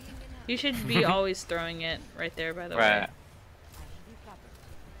here. You should be always throwing it right there, by the way. Right. I have you covered.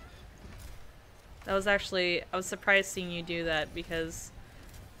 That was actually, I was surprised seeing you do that because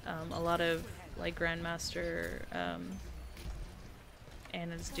a lot of like Grandmaster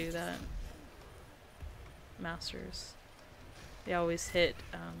Annas do that. Masters. They always hit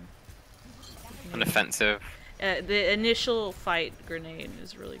An offensive. the initial fight grenade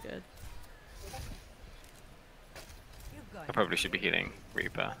is really good. You've got I probably should be healing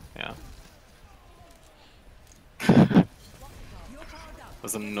Reaper. Yeah. You're powered up.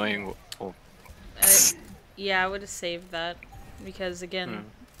 Was annoying. Oh, Yeah, I would have saved that because again,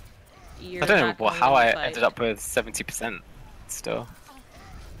 you're I don't know not gonna how win I the fight. ended up with 70% still.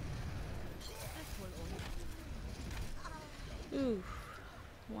 Ooh,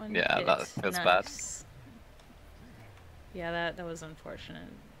 one Yeah, hit. that feels bad. Nice. Yeah, that was unfortunate.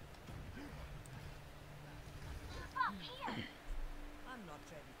 I'm not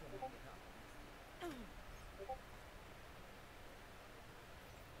ready to hang it up.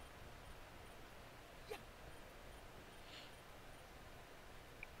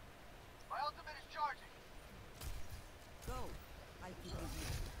 My ultimate is charging. Go. I'll keep you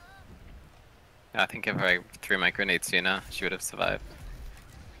here. I think if I threw my grenade sooner, she would have survived.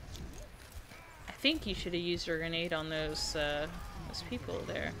 I think you should have used your grenade on those people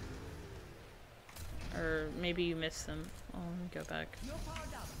there. Or maybe you missed them. Oh, let me go back. You're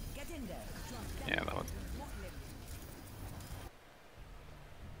powered up. Get in there. Yeah, that was. Won't let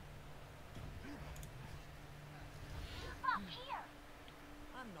me.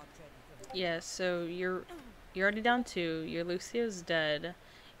 I'm not ready to Yeah, so you're already down 2. Your Lucio's dead.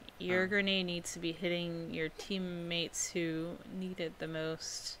 Your grenade needs to be hitting your teammates who need it the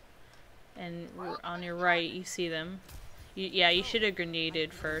most. And on your right, you see them. Yeah, you should have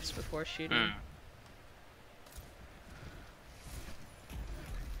grenaded first before shooting.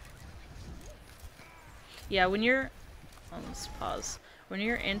 Yeah, when you're... Let's pause. When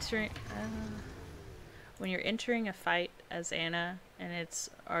you're entering a fight as Anna and it's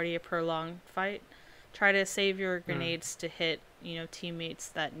already a prolonged fight, try to save your grenades to hit, teammates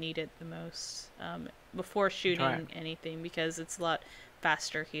that need it the most before shooting Right. anything, because it's a lot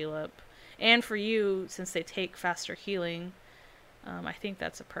faster heal up. And for you, since they take faster healing, I think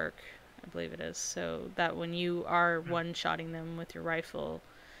that's a perk. I believe it is. So that when you are one-shotting them with your rifle,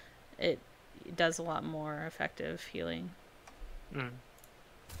 it does a lot more effective healing. Mm.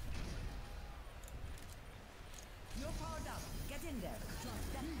 You're powered up. Get in there.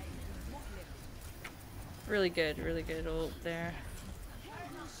 That won't live. Really good ult there.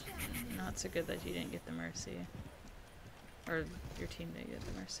 Not so good that you didn't get the mercy. Or your team didn't get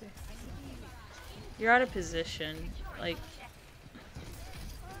the mercy. You're out of position. Like,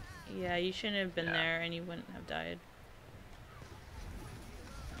 yeah, you shouldn't have been there and you wouldn't have died.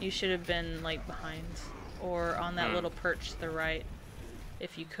 You should have been, like, behind. Or on that little perch to the right.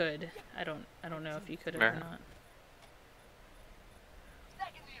 If you could. I don't know if you could have or not.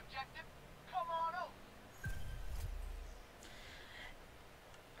 Second the objective. Come on over.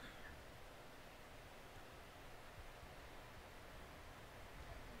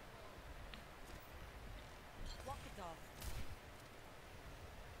 Walk it off.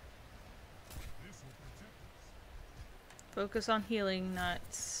 Focus on healing, not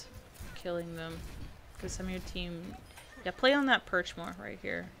killing them. Because some of your team... Yeah, play on that perch more right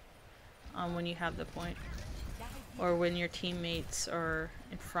here. When you have the point. Or when your teammates are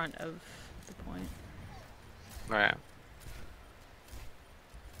in front of the point. Right.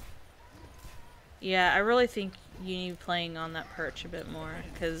 Yeah, I really think you need playing on that perch a bit more.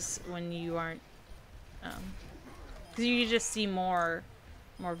 Because when you aren't... Because you just see more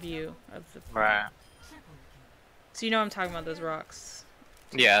view of the point. Right. So you know what I'm talking about, those rocks.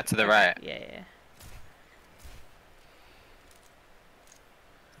 Yeah, to the right. Yeah.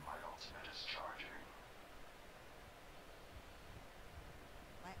 My ultimate is charging.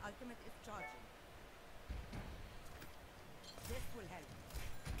 My ultimate is charging. This will help.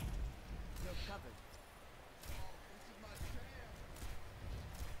 You're covered.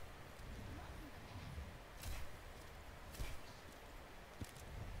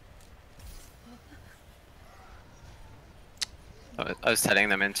 I was telling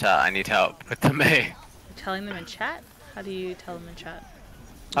them in chat I need help with the Mei. You're telling them in chat? How do you tell them in chat?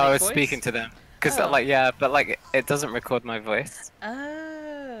 I Like was voice? speaking to them. Because, Oh. like, yeah, but, like, it doesn't record my voice.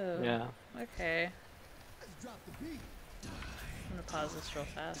 Oh. Yeah. Okay. I'm gonna pause this real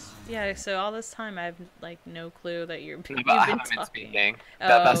fast. Yeah, so all this time I have, like, no clue that you've No, been but I haven't been talking. speaking. Oh,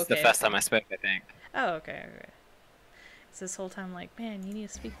 That's the okay, first okay. time I spoke, I think. Oh, okay. So this whole time, like, man, you need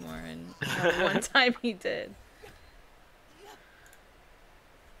to speak more, and that one time he did.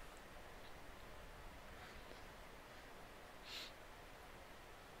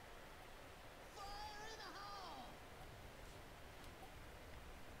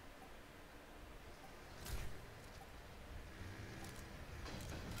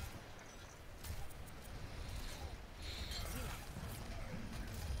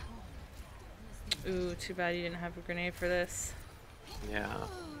 Ooh, too bad you didn't have a grenade for this. Yeah.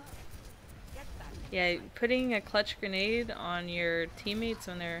 Yeah, putting a clutch grenade on your teammates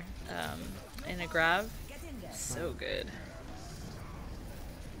when they're in a grab, so good.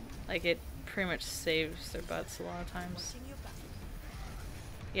 Like, it pretty much saves their butts a lot of times.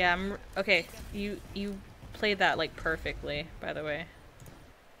 Yeah, okay, you played that, like, perfectly, by the way.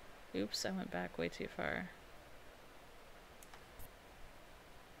 Oops, I went back way too far.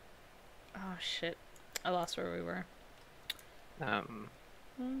 Oh, shit. I lost where we were. I'll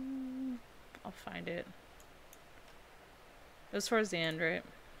find it. It was towards the end, right?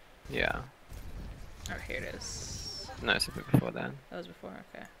 Yeah. Oh, here it is. No, it's a bit before then, That was before,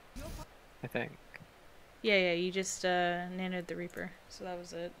 okay. I think. Yeah, you just nanoed the Reaper, so that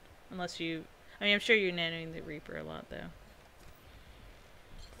was it. Unless you... I mean, I'm sure you're nanoing the Reaper a lot, though.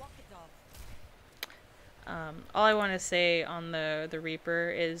 Walk it off. All I want to say on the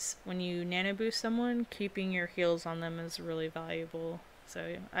Reaper is when you nano boost someone, keeping your heals on them is really valuable.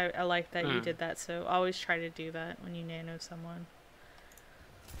 So I like that you did that, so always try to do that when you nano someone.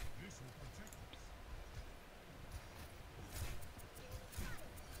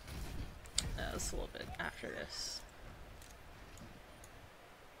 That's a little bit after this.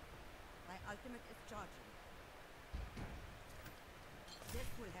 My ultimate is charging. This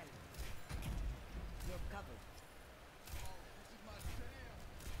will help. You're covered.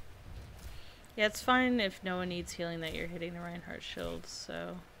 Yeah, it's fine if no one needs healing that you're hitting the Reinhardt shield,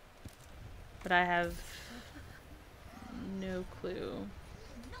 so... But I have... no clue.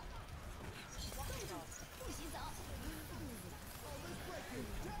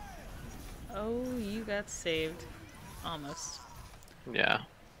 Oh, you got saved. Almost. Yeah.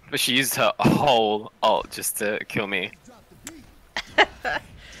 But she used her whole ult just to kill me.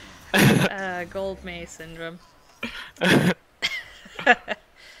 Gold May syndrome.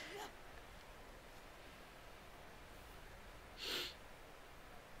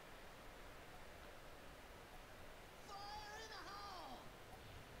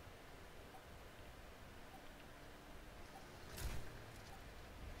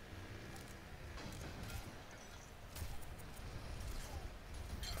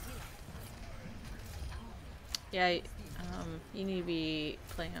 Yeah, you need to be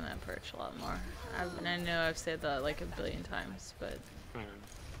playing on that perch a lot more. I know I've said that like a billion times, but it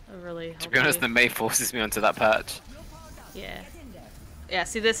really helps. To be honest, the May forces me onto that patch. Yeah. Yeah,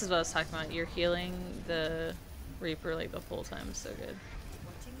 see, this is what I was talking about. You're healing the Reaper like the whole time is so good.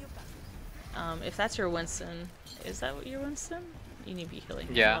 If that's your Winston, is that what your Winston? You need to be healing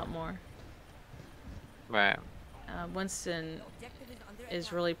him a lot more. Right. Winston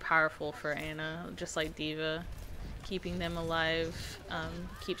is really powerful for Ana, just like D.Va. Keeping them alive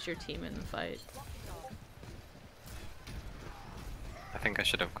keeps your team in the fight. I think I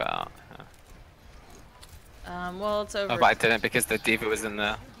should have got out. Well, it's over. Oh, but I didn't because the D.Va was in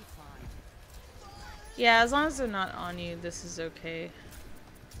there. Yeah, as long as they're not on you, this is okay.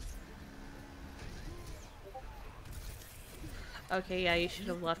 Okay, yeah, you should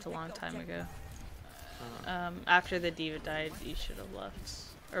have left a long time ago. After the D.Va died, you should have left.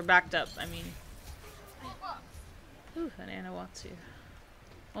 Or backed up, I mean. Ooh, and Ana wants you.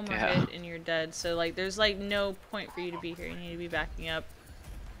 One more hit and you're dead. So, like, there's, like, no point for you to be here. You need to be backing up.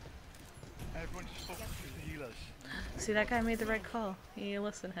 Everyone just focus on the healers. See, that guy made the right call. You need to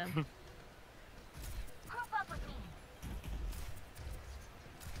listen to him.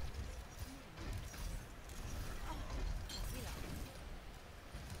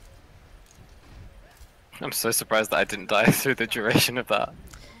 I'm so surprised that I didn't die through the duration of that.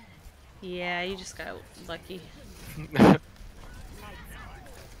 Yeah, you just got lucky.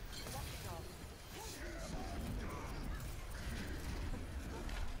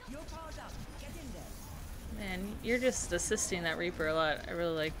 Man, you're just assisting that Reaper a lot. I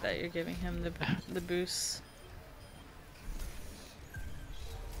really like that you're giving him the boost.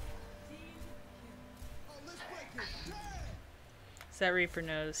 So that Reaper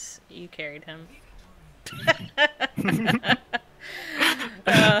knows you carried him.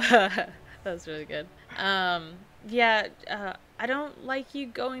 That was really good. Yeah, I don't like you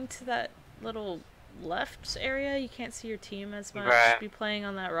going to that little left area. You can't see your team as much. Right. Be playing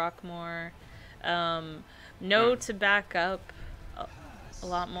on that rock more. Know to back up a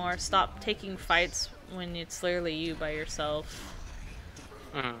lot more. Stop taking fights when it's literally you by yourself.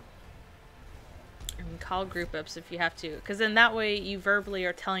 And call group ups if you have to, because then that way you verbally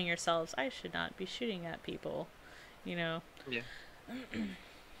are telling yourselves, I should not be shooting at people, you know. Yeah.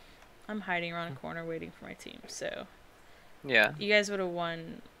 I'm hiding around a corner waiting for my team, so Yeah. you guys would have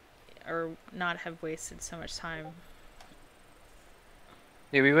won or not have wasted so much time.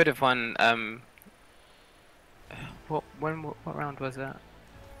 Yeah, we would have won. What round was that?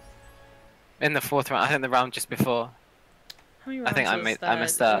 In the fourth round, I think the round just before. How many rounds I think was I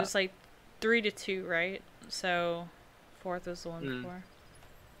messed up. It was like 3-2, right? So fourth was the one before.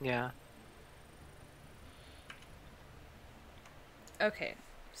 Yeah. Okay,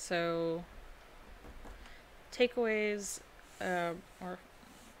 so takeaways, or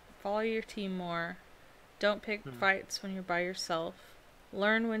follow your team more. Don't pick fights when you're by yourself.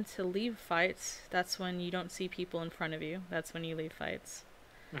 Learn when to leave fights. That's when you don't see people in front of you. That's when you leave fights.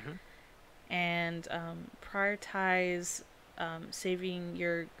 And prioritize saving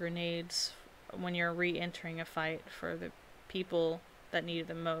your grenades when you're re-entering a fight for the people that need it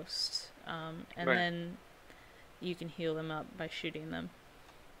the most. And then you can heal them up by shooting them.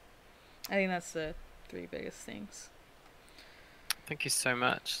 I think that's the 3 biggest things. Thank you so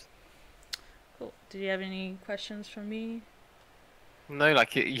much. Cool. Did you have any questions from me? No,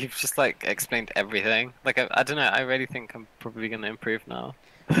 like you've just like explained everything. Like I don't know. I really think I'm probably gonna improve now.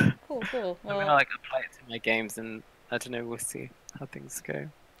 Cool. I'm Well, gonna like apply it to my games, and I don't know. We'll see how things go.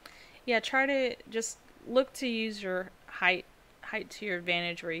 yeah, try to just look to use your height to your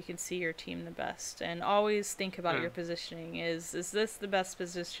advantage where you can see your team the best, and always think about your positioning. Is this the best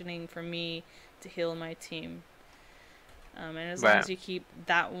positioning for me to heal my team? And as long as you keep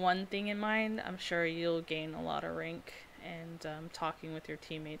that one thing in mind, I'm sure you'll gain a lot of rank and talking with your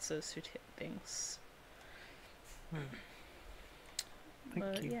teammates, those 2 things.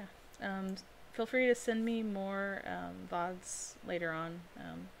 Thank you. Yeah, feel free to send me more VODs later on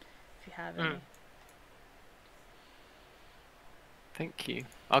if you have any. Thank you.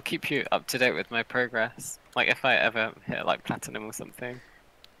 I'll keep you up to date with my progress. Like if I ever hit like platinum or something.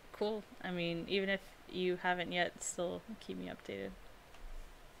 Cool. I mean, even if you haven't yet, still keep me updated.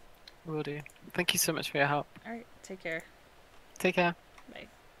 Will do. Thank you so much for your help. Alright, take care. Take care. Bye.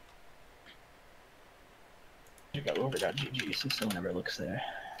 You got over.gg, so someone never looks there.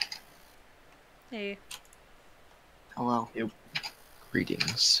 Hey. Hello. Yep.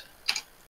 Greetings.